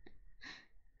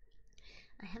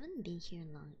 I haven't been here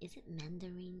long. Is it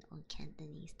Mandarin or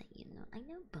Cantonese that you know? I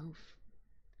know both.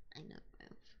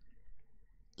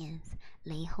 Yes,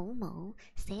 lấy hố mũ,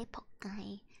 xé bọc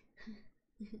cay,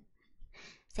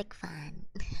 xách phản.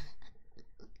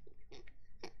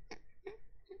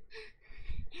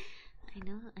 I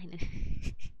know.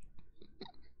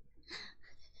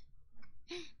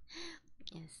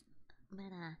 Yes,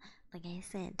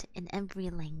 said, in every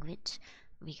language,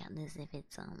 regardless if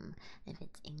it's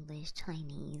English,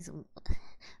 Chinese,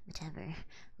 whichever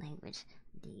language,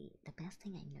 the best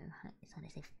thing I know is how to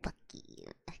say fuck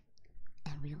you.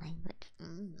 Every language.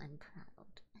 I'm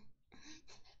proud.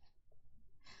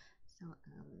 So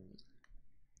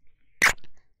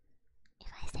if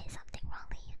I say something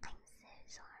wrongly, I'm so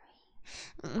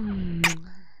sorry.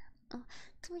 Oh,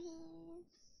 twins,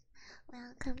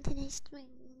 welcome to the stream.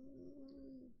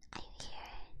 Are you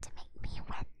here to make me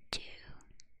wet too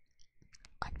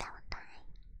on Valentine's?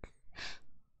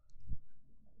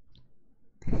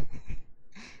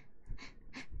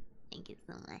 Thank you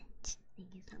so much. Thank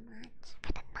you so much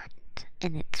for the month.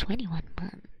 And it's 21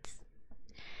 months.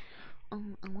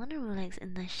 I wonder, Rolex,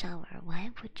 in the shower,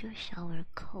 why would you shower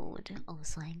cold?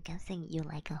 Also, I'm guessing you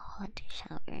like a hot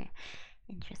shower.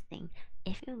 Interesting.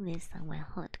 If you live somewhere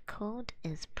hot, cold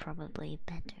is probably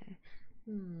better.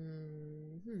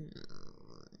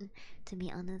 To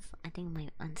be honest, I think my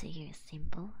answer here is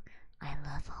simple. I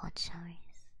love hot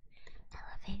showers. I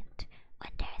love it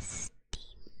when there's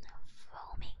steam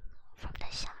foaming from the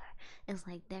shower. It's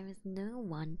like there is no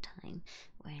one time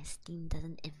where steam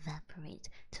doesn't evaporate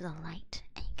to the light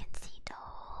and you can see the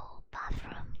whole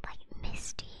bathroom like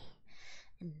misty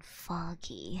and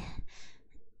foggy.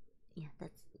 Yeah,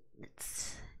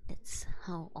 that's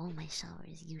how all my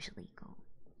showers usually go.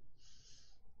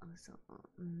 Also,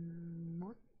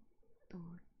 moto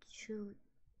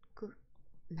chuku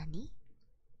nani?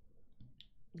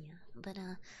 Yeah, but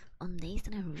on days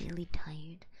that I'm really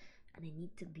tired and I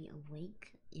need to be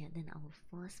awake, yeah, then I will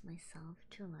force myself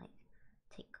to like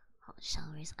take hot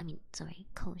showers. I mean, sorry,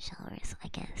 cold showers, I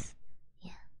guess.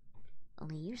 Yeah,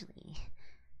 only usually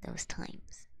those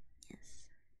times. Yes.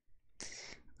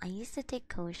 I used to take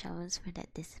cold showers for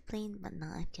that discipline, but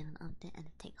now I've given up there and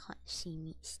I take hot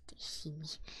steamy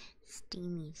showers.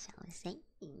 Same.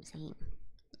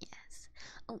 Yes.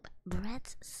 Oh,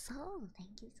 Brett's Soul,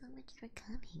 thank you so much for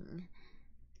coming.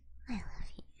 I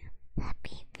love you.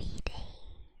 Happy V-Day,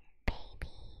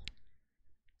 baby.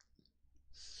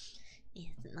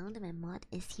 Yes, now that my mod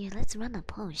is here, let's run a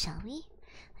poll, shall we?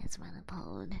 Let's run a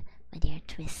poll. My dear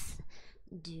Twist,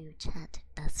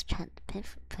 does chat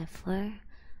prefer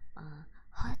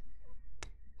hot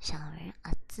shower,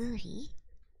 熱い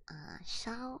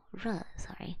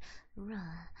sorry,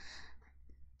 热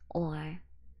or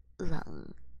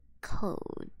long,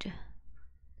 cold?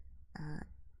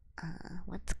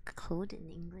 What's cold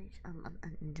in English?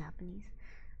 In Japanese?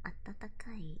 温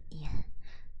かい yeah.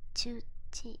 Chu.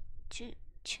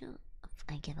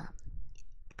 I give up.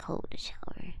 Cold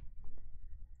shower.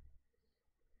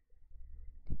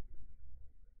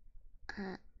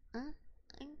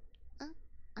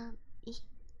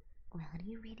 Well, how do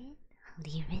you read it? How do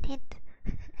you read it?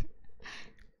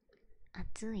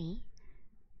 暑い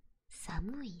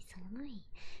寒い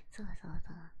そう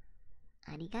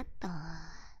ありがと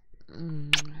う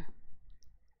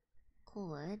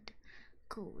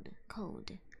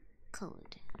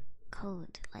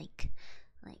cold like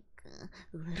like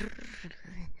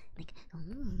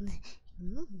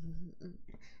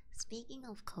speaking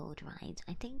of cold, right?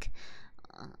 I think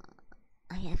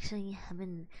I actually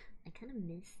haven't. I kind of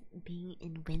miss being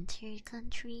in winter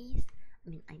countries. I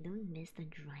mean, I don't miss the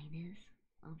dryness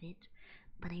of it,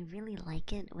 but I really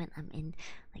like it when I'm in,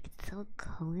 like, it's so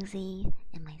cozy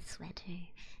in my sweater.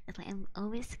 It's like I'm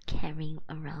always carrying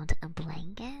around a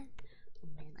blanket.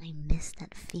 Man, I miss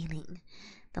that feeling.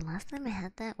 The last time I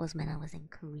had that was when I was in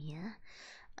Korea,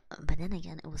 but then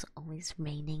again, it was always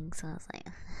raining, so I was like,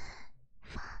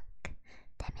 fuck,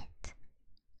 damn it.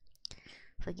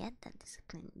 Forget that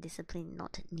discipline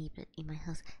not needed in my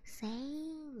house.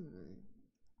 Same.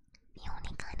 The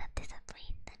only kind of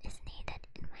discipline that is needed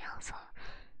in my household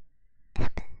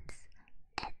happens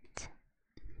at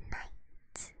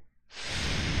night.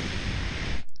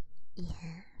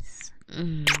 Yes.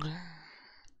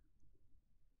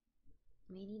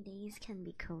 Rainy days can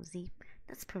be cozy.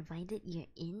 That's provided you're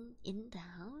in the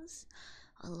house.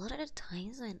 A lot of the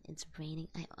times when it's raining,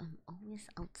 I am always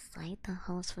outside the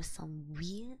house for some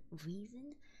weird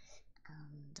reason,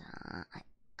 and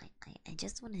I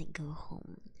just want to go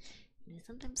home. You know,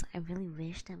 sometimes I really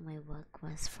wish that my work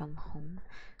was from home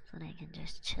so that I can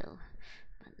just chill.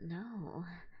 But no,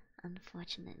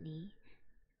 unfortunately,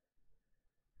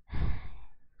 I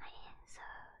am so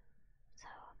sad.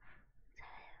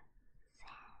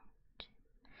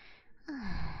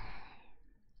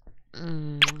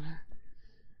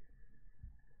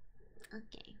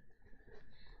 Okay.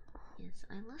 Yes,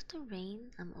 I love the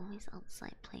rain. I'm always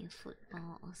outside playing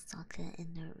football or soccer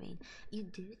in the rain. You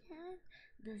do that?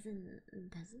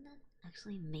 Doesn't that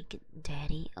actually make it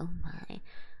dirty? Oh my.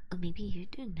 Or maybe you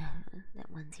do know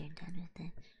that once you're done with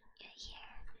it, you're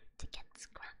here to get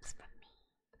scraps from me.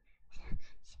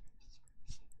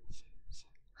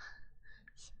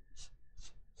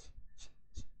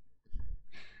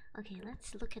 Okay,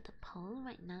 let's look at the poll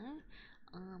right now.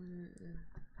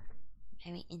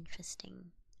 Very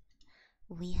interesting.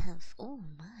 We have, oh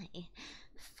my,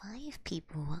 5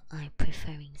 people are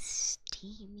preferring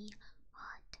steamy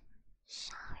hot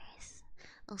showers.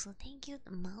 Also, thank you,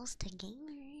 Mouse the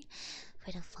Gamer,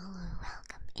 for the follow.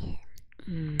 Welcome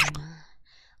in.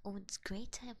 Oh, it's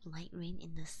great to have light rain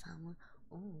in the summer.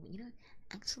 Oh,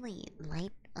 actually,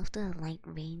 after light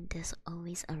rain, there's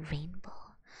always a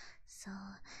rainbow. So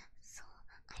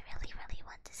I really, really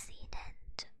want to see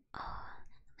that. Oh,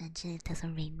 imagine if there's a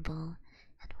rainbow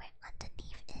and we're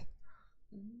underneath it.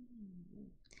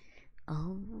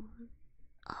 Oh,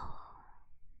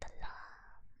 the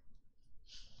love.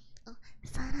 Oh,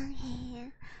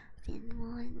 사랑해.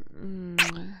 빈원.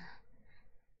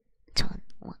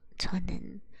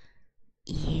 저는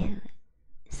you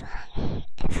사랑해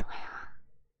as well.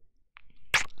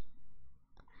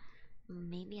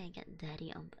 Maybe I get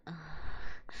dirty on.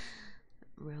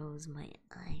 Rose my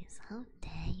eyes. How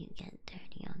dare you get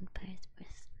dirty on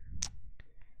purpose?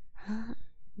 How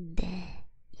dare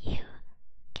you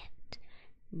get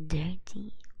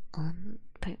dirty on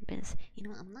purpose?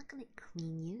 I'm not gonna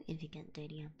clean you if you get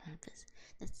dirty on purpose.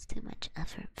 That's too much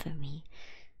effort for me.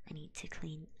 I need to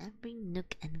clean every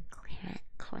nook and cranny.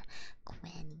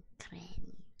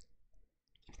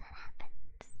 If that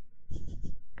happens.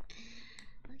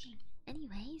 Okay.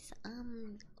 Anyways,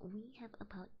 we have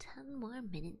about 10 more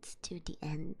minutes to the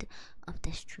end of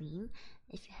the stream.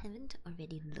 If you haven't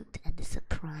already looked at the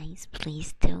surprise,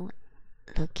 please do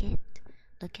look at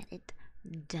it,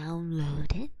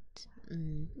 download it.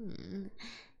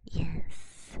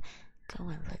 Yes, go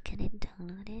and look at it,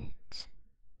 download it.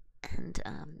 And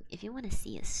if you want to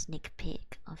see a sneak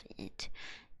peek of it,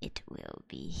 it will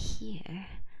be here.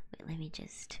 Wait, let me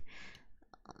just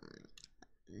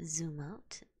zoom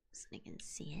out so you can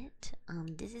see it.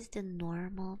 This is the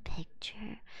normal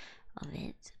picture of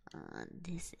it.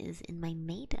 This is in my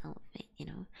maid outfit,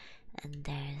 and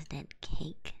there's that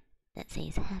cake that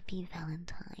says Happy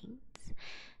Valentines,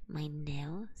 my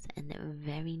nails, and they're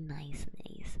very nice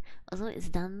nails. Also, it's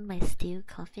done by Steel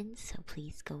Coffins, so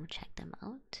please go check them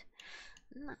out.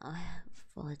 Now,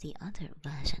 for the other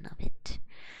version of it,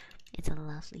 it's a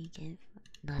lovely gift,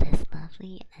 not as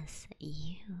lovely as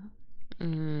you.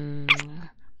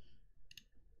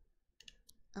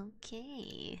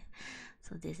 Okay,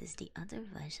 so this is the other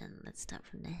version. Let's start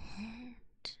from the head.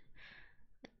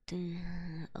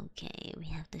 Okay, we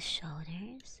have the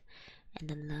shoulders and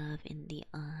the love in the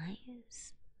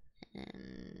eyes,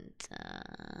 and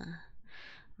a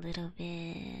little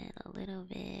bit,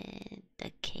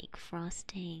 the cake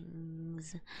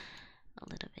frostings, a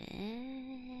little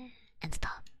bit, and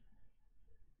stop.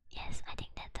 Yes, I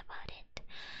think that's about it.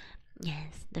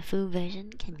 Yes, the full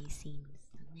version can be seen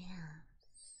somewhere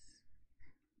else.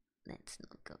 Let's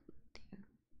not go there.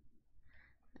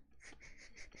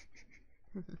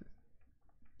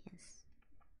 Yes,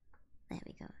 there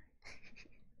we go.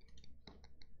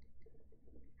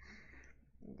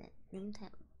 That name tag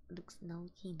looks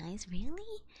low-key nice.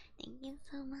 Really? Thank you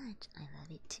so much. I love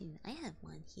it too. I have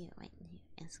one here right here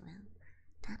as well.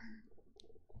 Ta-da!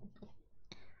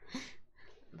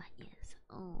 But yes,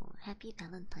 oh, happy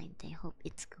Valentine's Day. Hope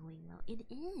it's going well. It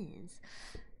is,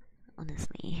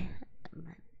 honestly,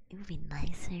 but it would be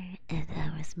nicer if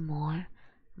there was more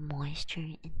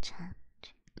moisture in chat.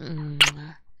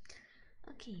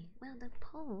 Okay, well, the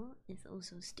poll is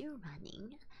also still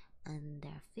running, and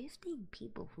there are 15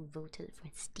 people who voted for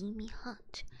steamy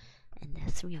hot, and there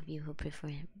are 3 of you who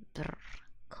prefer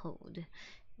cold.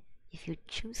 If you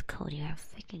choose cold, you are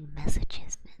freaking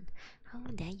messages, man. How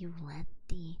dare you let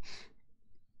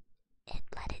it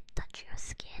touch your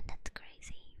skin? That's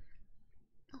crazy.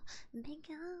 Oh,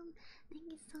 Megan, thank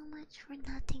you so much for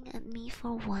nothing at me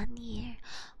for 1 year.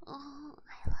 Oh,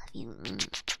 I love you.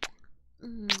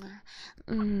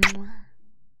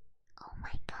 Oh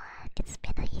my god, it's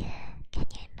been a year. Can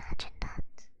you imagine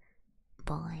that?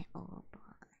 Boy, oh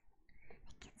boy.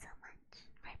 Thank you so much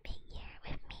for being here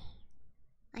with me.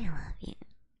 I love you.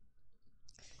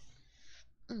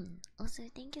 Also,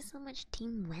 thank you so much,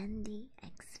 Team Wendy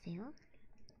Xfield.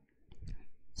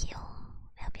 You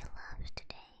will be loved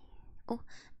today. Oh,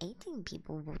 18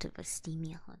 people voted for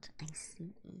steamy hot. I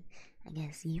see. I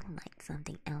guess you like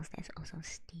something else that's also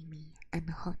steamy and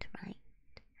hot, right?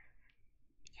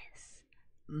 Yes.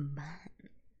 But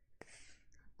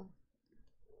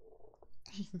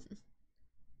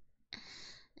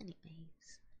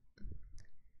Anyways,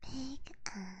 pick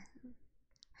up.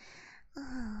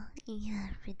 Oh,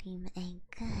 you're pretty a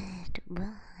good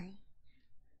boy.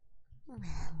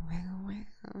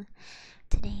 Well.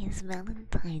 Today is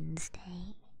Valentine's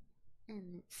Day,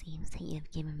 and it seems that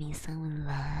you've given me some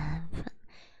love,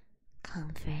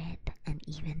 comfort, and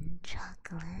even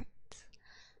chocolate.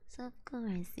 So of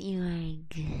course you are a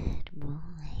good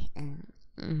boy, and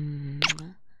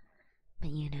but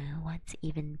you know what's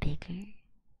even bigger?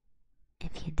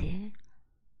 If you do,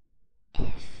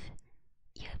 if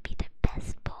you'll be the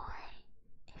best boy,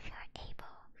 if you're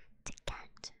able to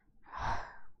get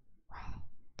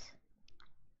wet.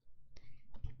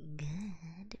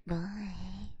 Good boy.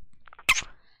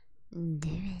 Do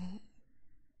it.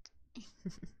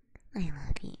 I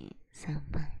love you so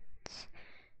much.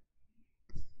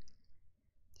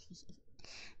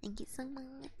 Thank you so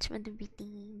much for the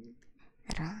reading.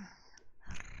 Ra,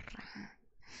 ra,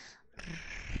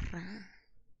 ra.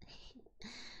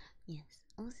 Yes.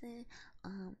 Also,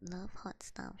 love hot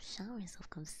stuff showers, of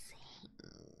course.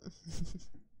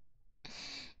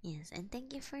 Yes, and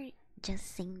thank you for just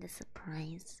seeing the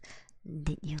surprise.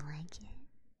 Did you like it?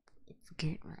 It's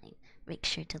good, right? Make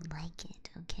sure to like it,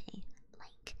 okay?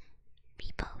 Like,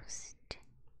 repost.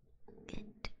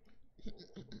 Good.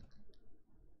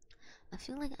 I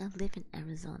feel like I live in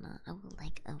Arizona. I would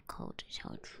like a cold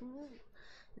shower. True.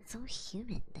 It's so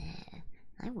humid there.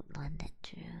 I would want that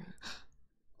too.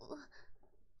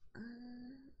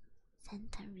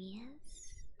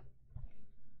 Santarias?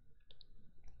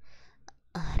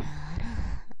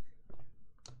 Ara.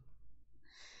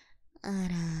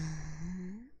 Ara.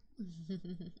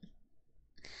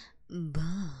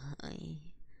 Bye.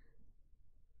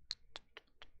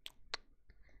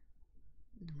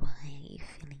 Why are you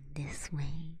feeling this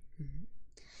way?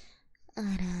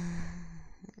 Ara.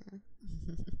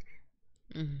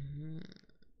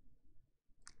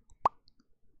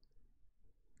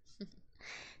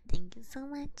 Thank you so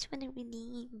much for the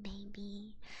reading,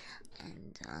 baby.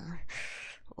 And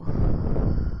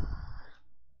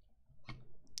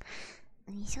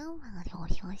你说嘛，我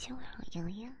说有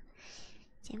呀，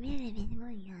前面那边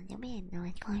我一样，前面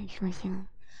我刚说声，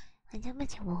好像不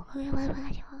是我会我说，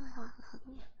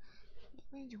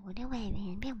为什么的外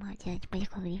面变毛就不是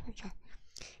可以看，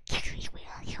就是不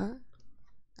要说，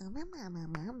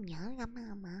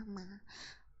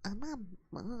妈，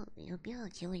有必要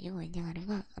结果我家这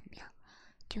个表，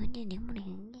究竟灵不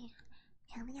灵的？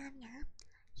想不想想？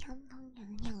想不想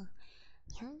了？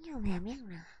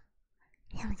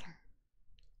想不想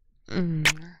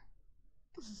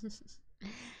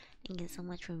？Thank you so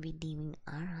much for redeeming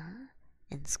Ara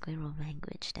and squirrel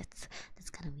language. That's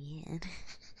kind of weird.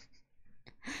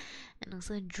 And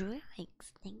also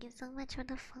Druix, thank you so much for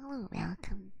the follow.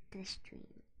 Welcome to the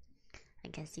stream. I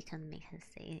guess you can make her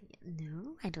say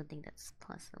no. I don't think that's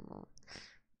possible.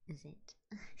 Is it?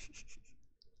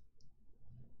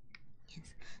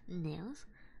 Yes. Nails?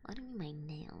 What do you mean my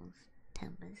nails?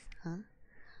 Tempers, huh?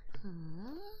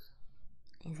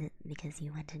 Is it because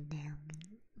you want to nail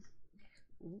me?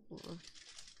 Ooh,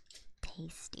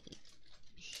 tasty.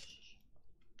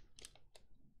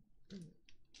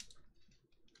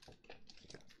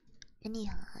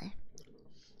 Anyhow.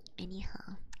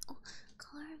 Oh,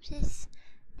 corpses.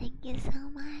 Thank you so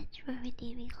much for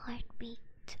redeeming Heartbeat.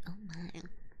 Oh my.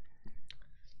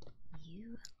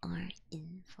 You are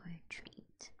in for a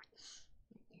treat. Yes.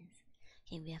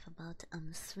 Okay, we have about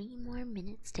 3 more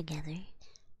minutes together.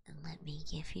 And let me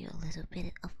give you a little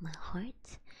bit of my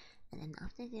heart. And then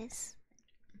after this,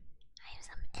 I have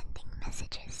some ending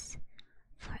messages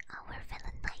for our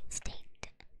Valentine's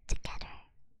date together.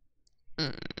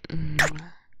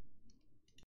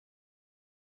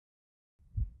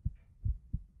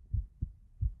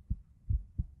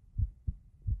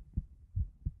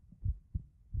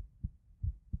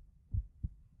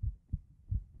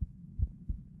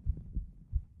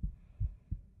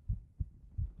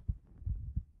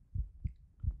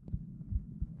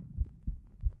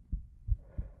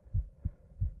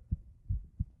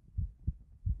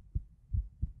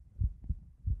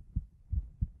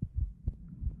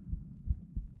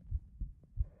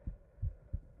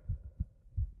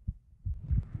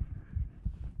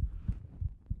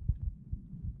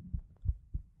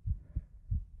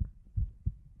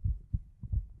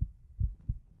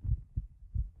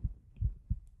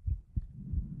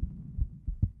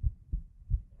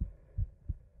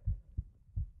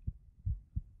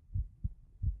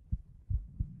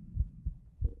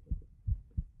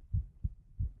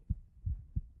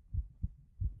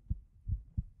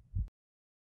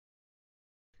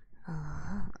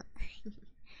 Oh,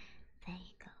 there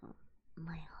you go,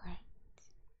 my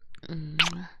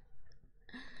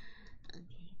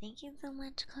thank you so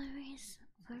much, Chorus,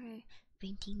 for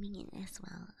redeeming it as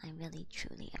well. I really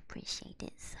truly appreciate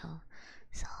it so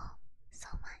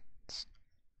much.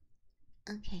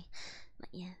 Okay, but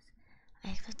yes, I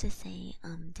have to say,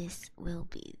 this will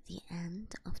be the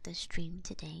end of the stream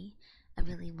today. I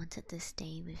really wanted to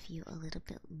stay with you a little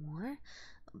bit more,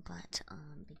 but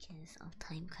because of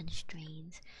time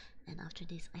constraints, and after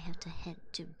this I have to head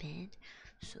to bed.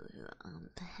 So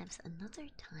perhaps another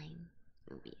time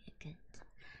will be a good.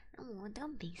 Oh,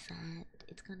 don't be sad.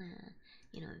 It's gonna,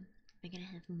 you know, we're gonna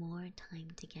have more time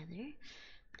together,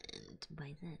 and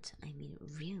by that I mean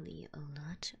really a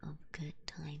lot of good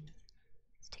times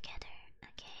together.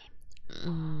 Okay.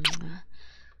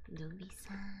 Don't be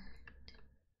sad,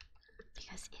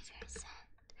 because if you're sad,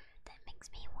 that makes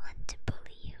me want to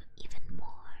bully you even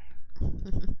more.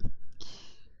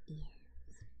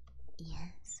 Yes,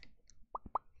 yes.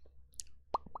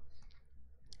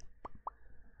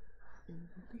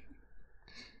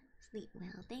 Sleep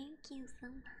well. Thank you so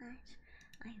much.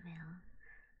 I will.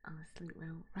 I'll sleep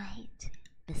well right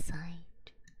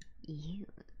beside you.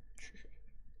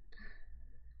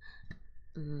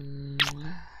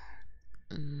 Mwah.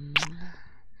 Mwah.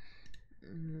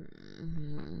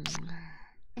 Mwah.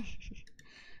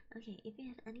 Okay, if you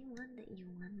have anyone that you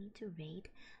want me to raid,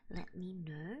 let me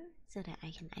know so that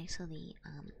I can actually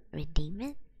redeem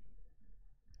it.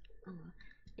 Or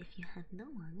if you have no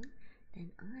one,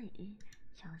 then I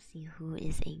shall see who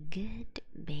is a good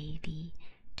baby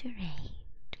to raid.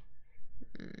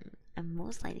 I'm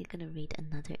most likely gonna read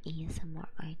another ASMR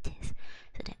artist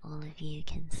so that all of you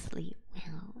can sleep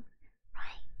well,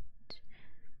 right?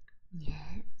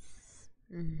 Yes.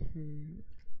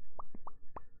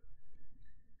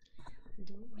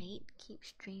 Do rate, keep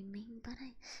streaming, but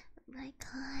I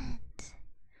can't.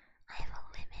 I have a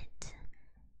limit.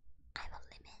 I have a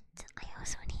limit. I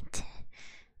also need to,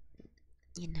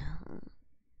 you know.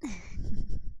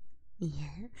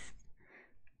 Yes.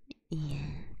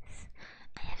 Yes.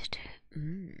 I have to.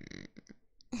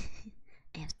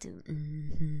 I have to.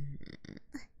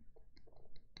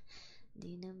 Do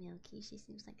you know Milky? She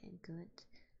seems like a good.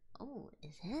 Oh,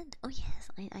 is it? Oh yes,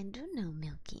 I do know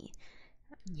Milky.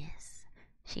 Yes,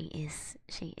 she is.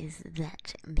 She is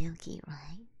that Milky,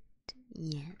 right?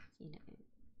 Yes, you know.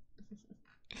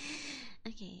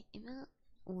 Okay, even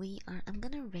we are. I'm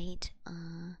gonna rate.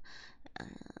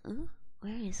 Ooh,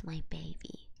 where is my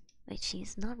baby? Wait,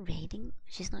 she's not rating.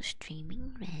 She's not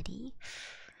streaming. Ready?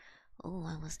 Oh,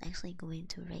 I was actually going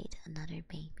to rate another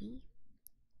baby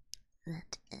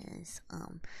that is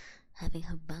having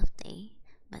her birthday,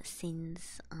 but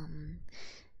since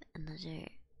another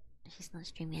she's not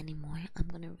streaming anymore, I'm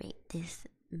gonna rate this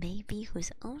baby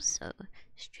who's also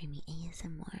streaming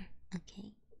ASMR.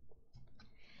 Okay,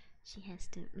 she has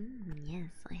to.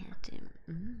 Yes, I have to.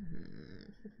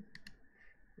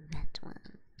 That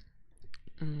one.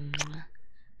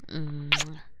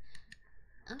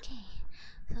 Okay,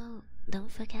 so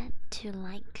don't forget to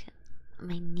like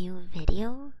my new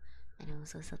video and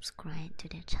also subscribe to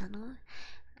the channel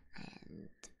and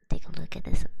take a look at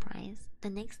the surprise. The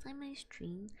next time I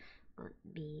stream would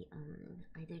be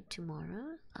either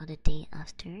tomorrow or the day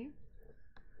after,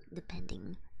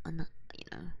 depending on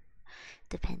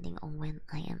depending on when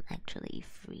I am actually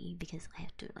free, because I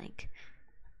have to like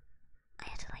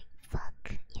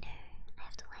fuck, I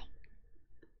have to like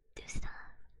do stuff.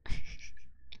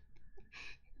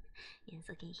 Yes,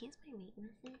 okay, here's my rate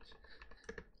message.